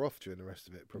bugger off during the rest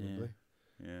of it probably.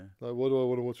 Yeah, Like, why do I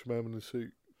want to watch a man in a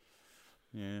suit?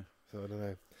 yeah. So I don't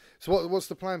know. So what's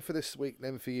the plan for this week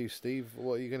then for you, Steve?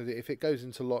 What are you going to do if it goes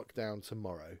into lockdown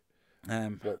tomorrow?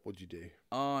 What would you do?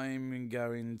 I'm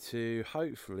going to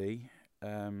hopefully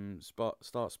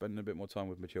start spending a bit more time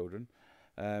with my children.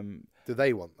 Do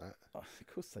they want that? Of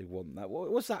course they want that.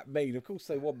 What's that mean? Of course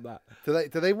they want that. Do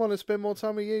they want to spend more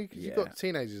time with you? Because you've Yeah. got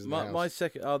teenagers in the house. My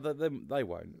second, they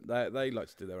won't. They like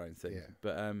to do their own thing.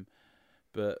 Yeah.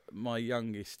 But my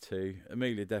youngest two,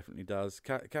 Amelia definitely does.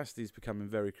 Cassidy's becoming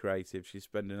very creative. She's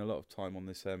spending a lot of time on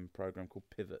this program called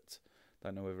Pivot.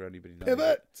 Don't know whether anybody knows it.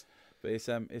 Pivot. But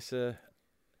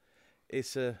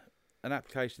it's an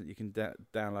application that you can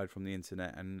download from the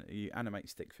internet, and you animate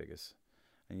stick figures,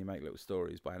 and you make little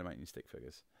stories by animating stick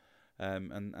figures.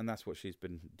 And that's what she's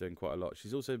been doing quite a lot.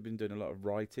 She's also been doing a lot of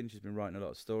writing. She's been writing a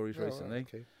lot of stories Oh, recently. right,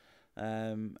 okay.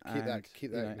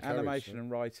 Keep that encouraged, animation yeah.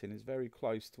 and writing is very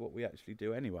close to what we actually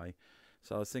do anyway.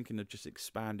 So I was thinking of just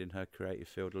expanding her creative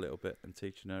field a little bit and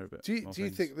teaching her a bit. Do you more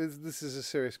think things. this is a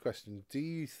serious question? Do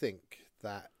you think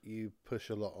that you push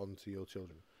a lot onto your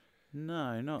children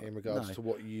No, not in regards no. to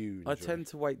what you enjoy? I tend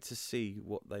to wait to see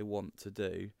what they want to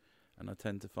do, and I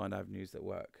tend to find avenues that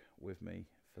work with me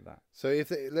for that. So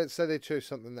let's say they chose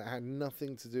something that had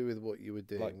nothing to do with what you were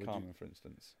doing, Like would Carmen, you, for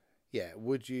instance. yeah,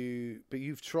 would you? But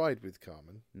you've tried with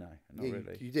Carmen. No, not Yeah,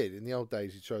 really. You did in the old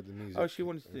days. You tried the music. Oh, she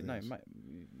wanted to do everything no, else.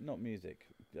 not music.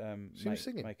 She was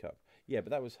singing. Makeup. Yeah,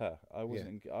 but that was her. I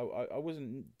wasn't. I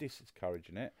wasn't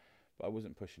discouraging it, but I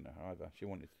wasn't pushing her either. She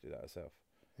wanted to do that herself.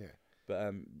 Yeah.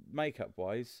 But makeup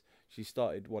wise, she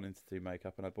started wanting to do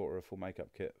makeup, and I bought her a full makeup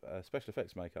kit, special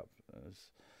effects makeup,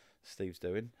 as Steve's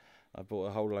doing. I bought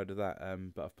a whole load of that,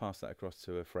 but I've passed that across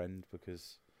to a friend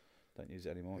because I don't use it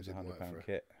anymore. It It's didn't work for £100 her.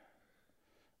 kit.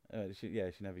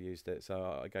 She never used it,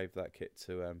 so I gave that kit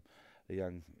to a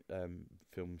young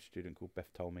film student called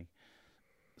Beth Tolmie.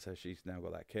 So she's now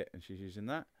got that kit and she's using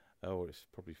that. Oh, it's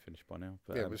probably finished by now.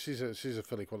 But, Yeah, but she's a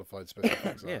fully qualified special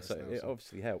effects yeah, artist so now, it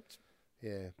obviously helped.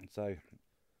 yeah. So,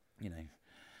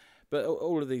 but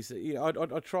all of these,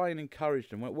 I try and encourage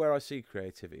them where I see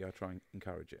creativity. I try and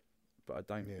encourage it, but I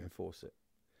don't Yeah. enforce it.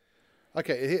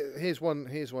 Okay, here's one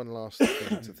last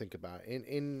thing to think about.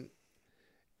 In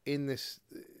this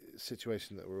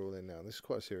situation that we're all in now, this is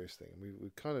quite a serious thing.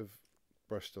 We've kind of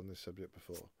brushed on this subject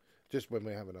before, just when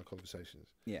we're having our conversations.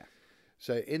 Yeah.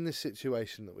 So in the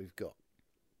situation that we've got,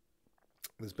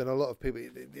 there's been a lot of people.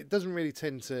 It doesn't really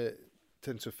tend to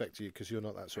affect you because you're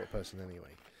not that sort of person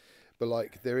anyway. But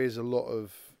like there is a lot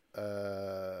of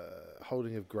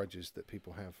holding of grudges that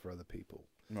people have for other people.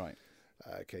 Right.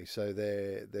 Okay, so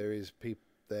there is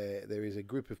a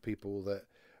group of people that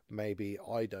maybe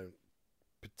I don't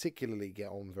particularly get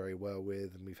on very well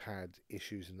with, and we've had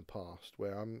issues in the past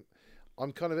where I'm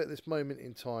kind of at this moment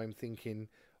in time thinking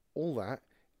all that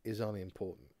is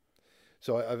unimportant.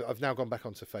 So I've now gone back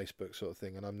onto Facebook sort of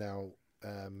thing, and I'm now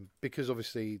because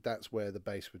obviously that's where the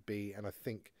base would be, and I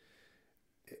think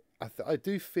I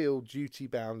do feel duty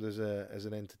bound as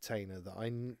an entertainer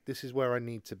that this is where I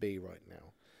need to be right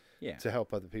now. Yeah. To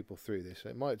help other people through this.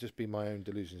 It might just be my own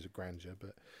delusions of grandeur,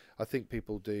 but I think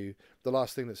people do. The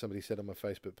last thing that somebody said on my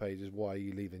Facebook page is, "Why are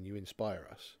you leaving? You inspire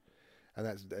us." And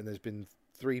there's been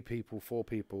 3 people, 4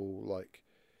 people, like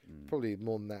probably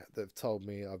more than that have told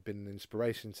me I've been an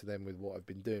inspiration to them with what I've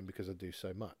been doing because I do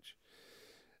so much.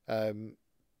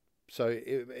 So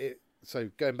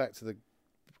going back to the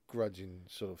grudging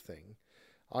sort of thing,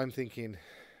 I'm thinking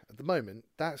at the moment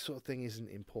that sort of thing isn't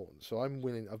important. So I've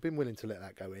been willing to let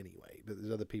that go anyway, but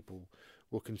there's other people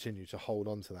will continue to hold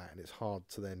on to that, and it's hard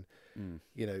to then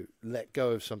let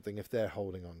go of something if they're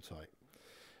holding on tight.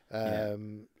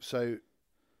 So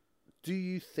do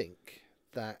you think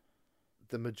that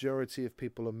the majority of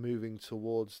people are moving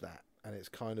towards that, and it's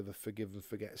kind of a forgive and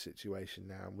forget situation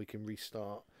now, and we can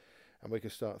restart and we can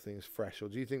start things fresh? Or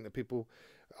do you think that people,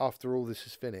 after all this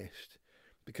is finished,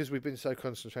 because we've been so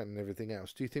concentrated on everything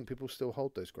else, do you think people still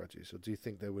hold those grudges, or do you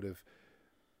think they would have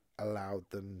allowed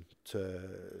them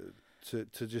to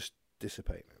just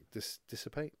dissipate?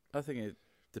 I think it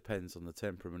depends on the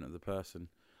temperament of the person.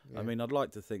 Yeah. I mean, I'd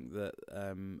like to think that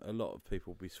a lot of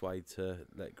people will be swayed to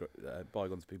let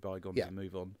bygones be bygones and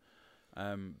move on.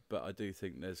 But I do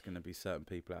think there's going to be certain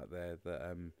people out there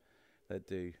that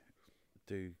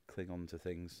do cling on to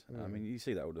things. I mean, you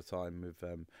see that all the time with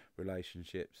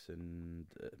relationships, and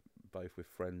both with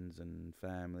friends and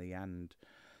family and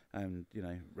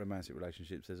romantic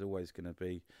relationships. There's always going to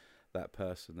be that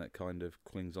person that kind of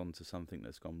clings on to something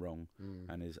that's gone wrong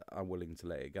and is unwilling to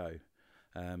let it go.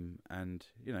 And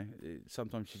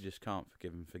sometimes you just can't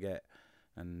forgive and forget,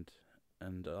 and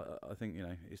I think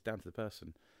it's down to the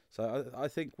person. So I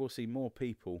think we'll see more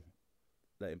people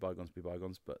letting bygones be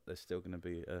bygones, but there's still going to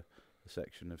be a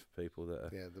section of people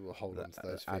that will hold on to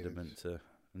those adamant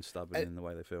and stubborn in the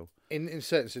way they feel. In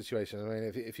certain situations, I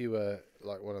mean, if you were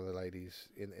like one of the ladies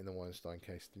in the Weinstein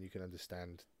case, then you can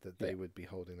understand that they would be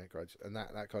holding that grudge, and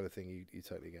that kind of thing you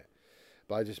totally get.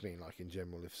 But I just mean, like, in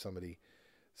general, if somebody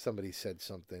said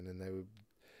something and they were,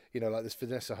 like this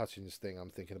Vanessa Hutchins thing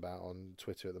I'm thinking about on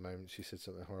Twitter at the moment. She said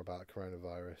something horrible about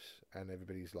coronavirus, and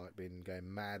everybody's like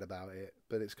going mad about it.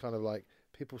 But it's kind of like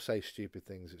people say stupid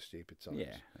things at stupid times.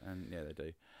 Yeah, they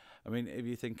do. I mean, if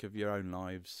you think of your own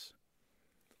lives,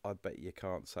 I bet you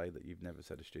can't say that you've never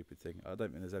said a stupid thing. I don't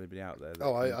think there's anybody out there.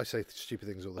 I say stupid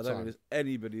things all the time. I don't think there's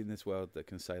anybody in this world that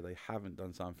can say they haven't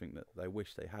done something that they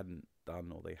wish they hadn't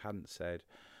done, or they hadn't said,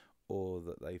 or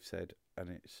that they've said and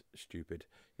it's stupid.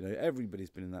 Everybody's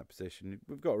been in that position.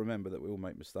 We've got to remember that we all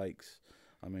make mistakes.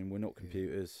 I mean, we're not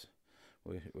computers.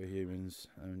 We're humans,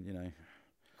 and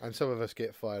And some of us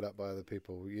get fired up by other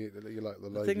people. You're like the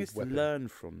loaded thing is weapon. To learn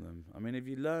from them. I mean, if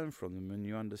you learn from them and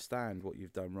you understand what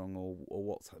you've done wrong,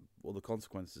 or the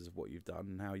consequences of what you've done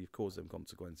and how you've caused them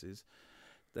consequences,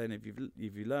 then if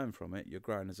you learn from it, you're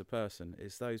growing as a person.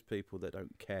 It's those people that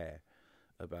don't care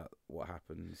about what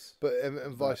happens, but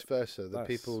and vice versa, the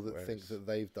people that think that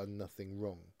they've done nothing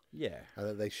wrong, and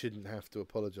that they shouldn't have to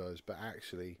apologise, but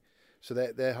actually, so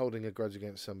they're holding a grudge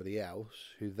against somebody else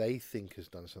who they think has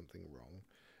done something wrong,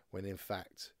 when in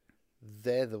fact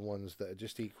they're the ones that are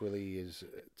just equally as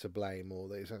to blame, or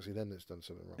that it's actually them that's done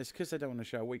something wrong. It's because they don't want to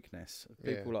show weakness.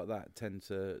 People like that tend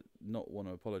to not want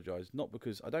to apologise. Not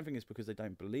because I don't think it's because they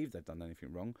don't believe they've done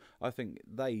anything wrong. I think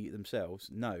they themselves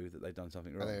know that they've done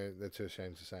something wrong. And they're too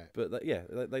ashamed to say it. But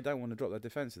they don't want to drop their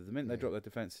defences. The minute they drop their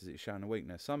defences, it's showing a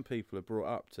weakness. Some people are brought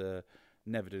up to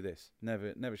never do this,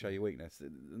 never show your weakness,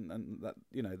 and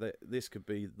that this could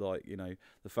be like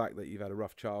the fact that you've had a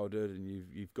rough childhood and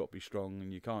you've got to be strong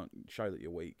and you can't show that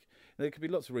you're weak. There could be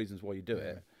lots of reasons why you do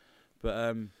it, but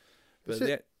at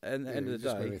the end of the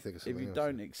day, if you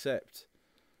don't accept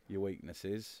your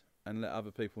weaknesses and let other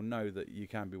people know that you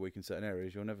can be weak in certain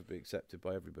areas, you'll never be accepted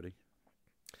by everybody.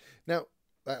 Now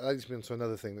that leads me on to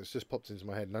another thing that's just popped into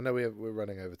my head, and I know we're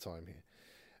running over time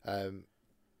here.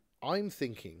 I'm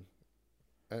thinking,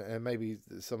 and maybe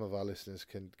some of our listeners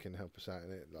can help us out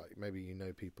in it. Like maybe you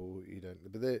know people you don't,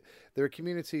 but there are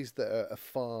communities that are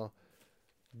far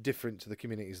different to the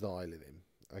communities that I live in.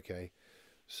 Okay,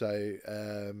 so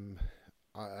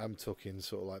I'm talking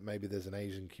sort of like maybe there's an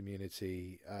Asian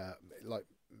community, like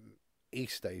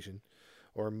East Asian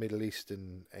or a Middle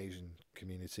Eastern Asian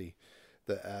community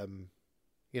that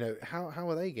how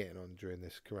are they getting on during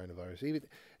this coronavirus?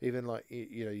 Even like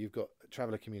you've got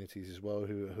traveller communities as well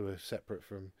who are separate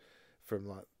from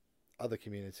like other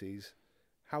communities.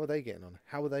 How are they getting on?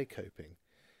 How are they coping?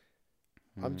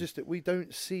 We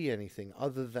don't see anything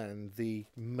other than the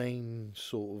main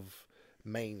sort of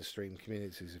mainstream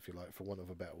communities, if you like, for want of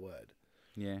a better word.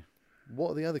 Yeah.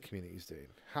 What are the other communities doing?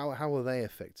 How are they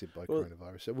affected by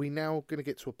coronavirus? Are we now going to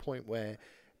get to a point where,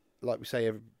 like we say,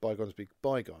 bygones be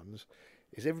bygones?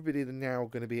 Is everybody now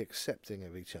going to be accepting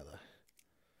of each other?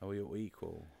 Are we all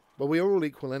equal? Well, we are all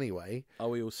equal anyway. Are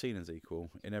we all seen as equal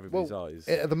in everybody's eyes?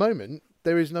 At the moment,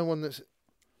 there's no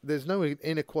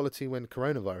inequality when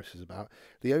coronavirus is about.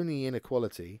 The only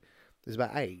inequality is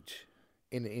about age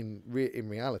in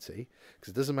reality,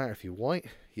 because it doesn't matter if you're white,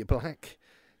 you're black,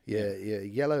 you're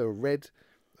yellow or red,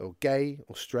 or gay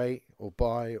or straight or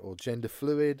bi or gender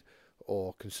fluid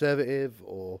or conservative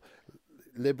or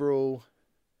liberal.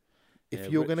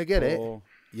 If you're going to get it,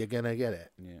 you're going to get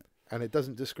it. Yeah. And it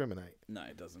doesn't discriminate. No,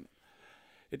 it doesn't.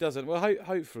 It doesn't. Well,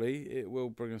 hopefully it will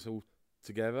bring us all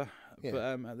together. Yeah. But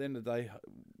at the end of the day,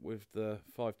 with the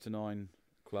 5 to 9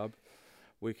 club,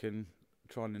 we can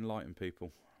try and enlighten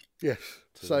people. Yes.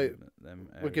 So them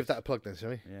we'll give that a plug then,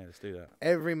 shall we? Yeah, let's do that.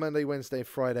 Every Monday, Wednesday,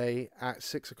 Friday at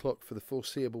 6 o'clock for the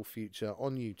foreseeable future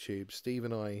on YouTube, Steve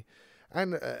and I,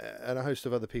 and a host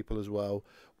of other people as well,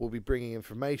 will be bringing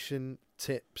information,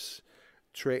 tips,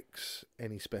 tricks,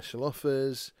 any special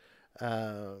offers,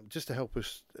 just to help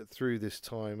us through this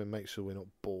time and make sure we're not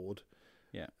bored.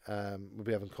 Yeah. We'll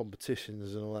be having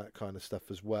competitions and all that kind of stuff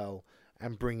as well,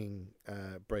 and bringing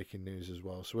breaking news as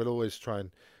well. So we'll always try and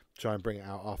bring it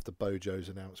out after Bojo's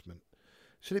announcement.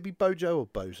 Should it be Bojo or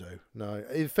Bozo? No.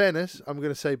 In fairness, I'm going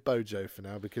to say Bojo for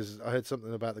now, because I heard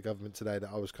something about the government today that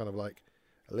I was kind of like,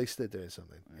 at least they're doing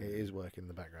something. It is working in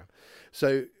the background.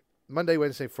 So Monday,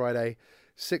 Wednesday, Friday,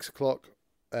 6 o'clock.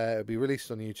 It'll be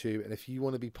released on YouTube, and if you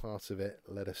want to be part of it,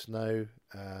 let us know.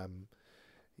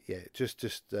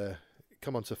 Just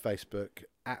come onto Facebook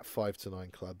at 5 to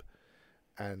 9 Club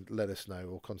and let us know,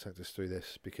 or contact us through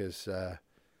this, because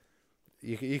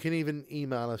you can even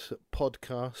email us at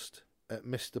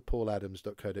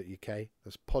podcast@mrpauladams.co.uk.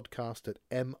 That's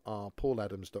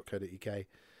podcast@mrpauladams.co.uk,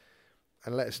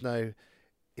 and let us know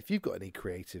if you've got any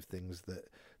creative things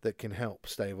that can help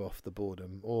stave off the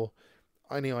boredom, or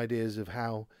any ideas of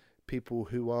how people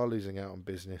who are losing out on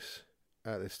business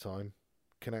at this time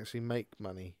can actually make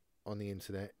money on the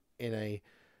internet in a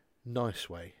nice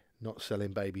way, not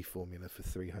selling baby formula for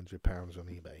 £300 on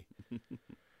eBay.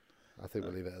 I think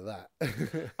we'll leave it at that.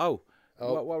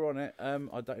 While we're on it, I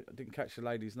didn't catch the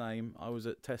lady's name. I was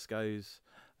at Tesco's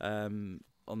on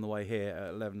the way here at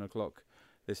 11 o'clock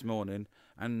this morning,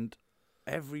 and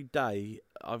every day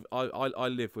I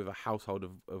live with a household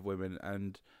of women,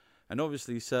 and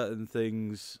obviously certain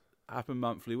things happen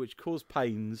monthly which cause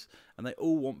pains, and they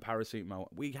all want paracetamol.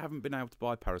 We haven't been able to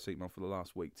buy paracetamol for the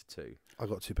last week to two. I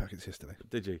got 2 packets yesterday.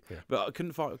 Did you? Yeah. But I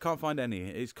can't find any.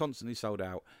 It's constantly sold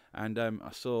out. And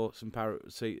I saw some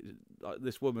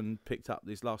this woman picked up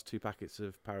these last 2 packets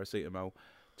of paracetamol,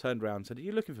 turned around and said, "Are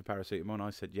you looking for paracetamol?" And I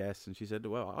said, "Yes." And she said,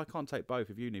 "Well, I can't take both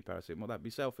if you need paracetamol. That'd be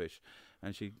selfish."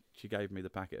 And she gave me the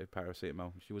packet of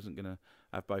paracetamol. She wasn't going to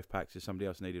have both packs if somebody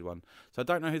else needed one. So I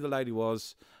don't know who the lady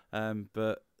was,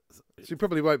 but she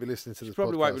probably won't be listening to this.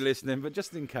 Probably won't be listening, but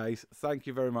just in case, thank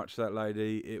you very much to that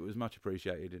lady. It was much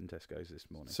appreciated in Tesco's this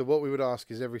morning. So what we would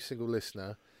ask is every single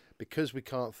listener, because we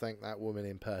can't thank that woman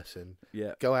in person,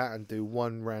 go out and do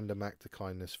one random act of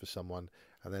kindness for someone,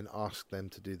 and then ask them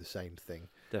to do the same thing.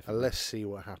 Definitely. And let's see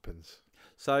what happens.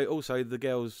 So also the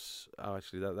girls,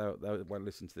 actually they won't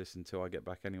listen to this until I get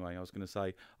back anyway. I was going to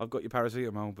say, I've got your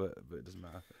paracetamol, but it doesn't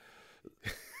matter.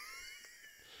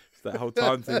 It's that whole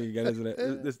time thing again, isn't it?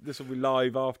 This will be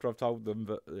live after I've told them,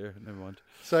 but yeah, never mind.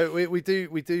 So we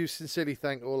do sincerely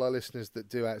thank all our listeners that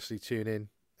do actually tune in.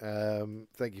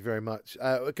 Thank you very much.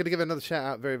 We're going to give another shout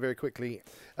out very, very quickly.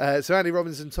 So Andy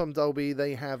Robbins and Tom Dolby,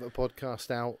 they have a podcast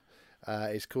out.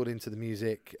 It's called Into the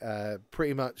Music.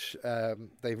 Pretty much,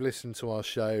 they've listened to our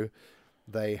show.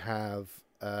 They have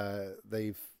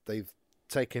they've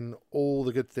taken all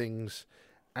the good things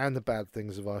and the bad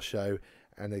things of our show,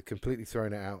 and they've completely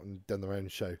thrown it out and done their own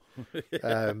show,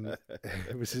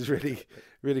 which is really,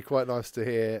 really quite nice to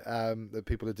hear that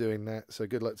people are doing that. So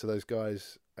good luck to those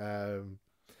guys.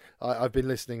 I've been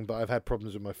listening, but I've had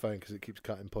problems with my phone because it keeps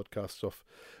cutting podcasts off.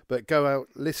 But go out,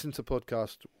 listen to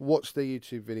podcasts, watch the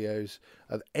YouTube videos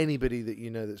of anybody that you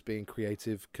know that's being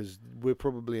creative, because we're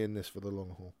probably in this for the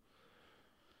long haul.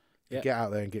 Yeah. Get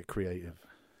out there and get creative.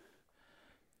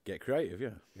 Get creative, yeah.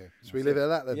 Yeah. So we leave it at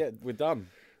that then. Yeah, we're done.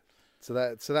 So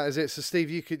that is it. So Steve,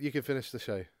 you could finish the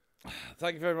show.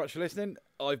 Thank you very much for listening.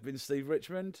 I've been Steve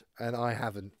Richmond. And I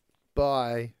haven't.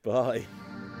 Bye. Bye.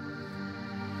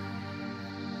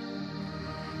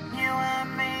 You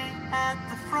and me at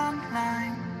the front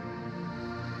line.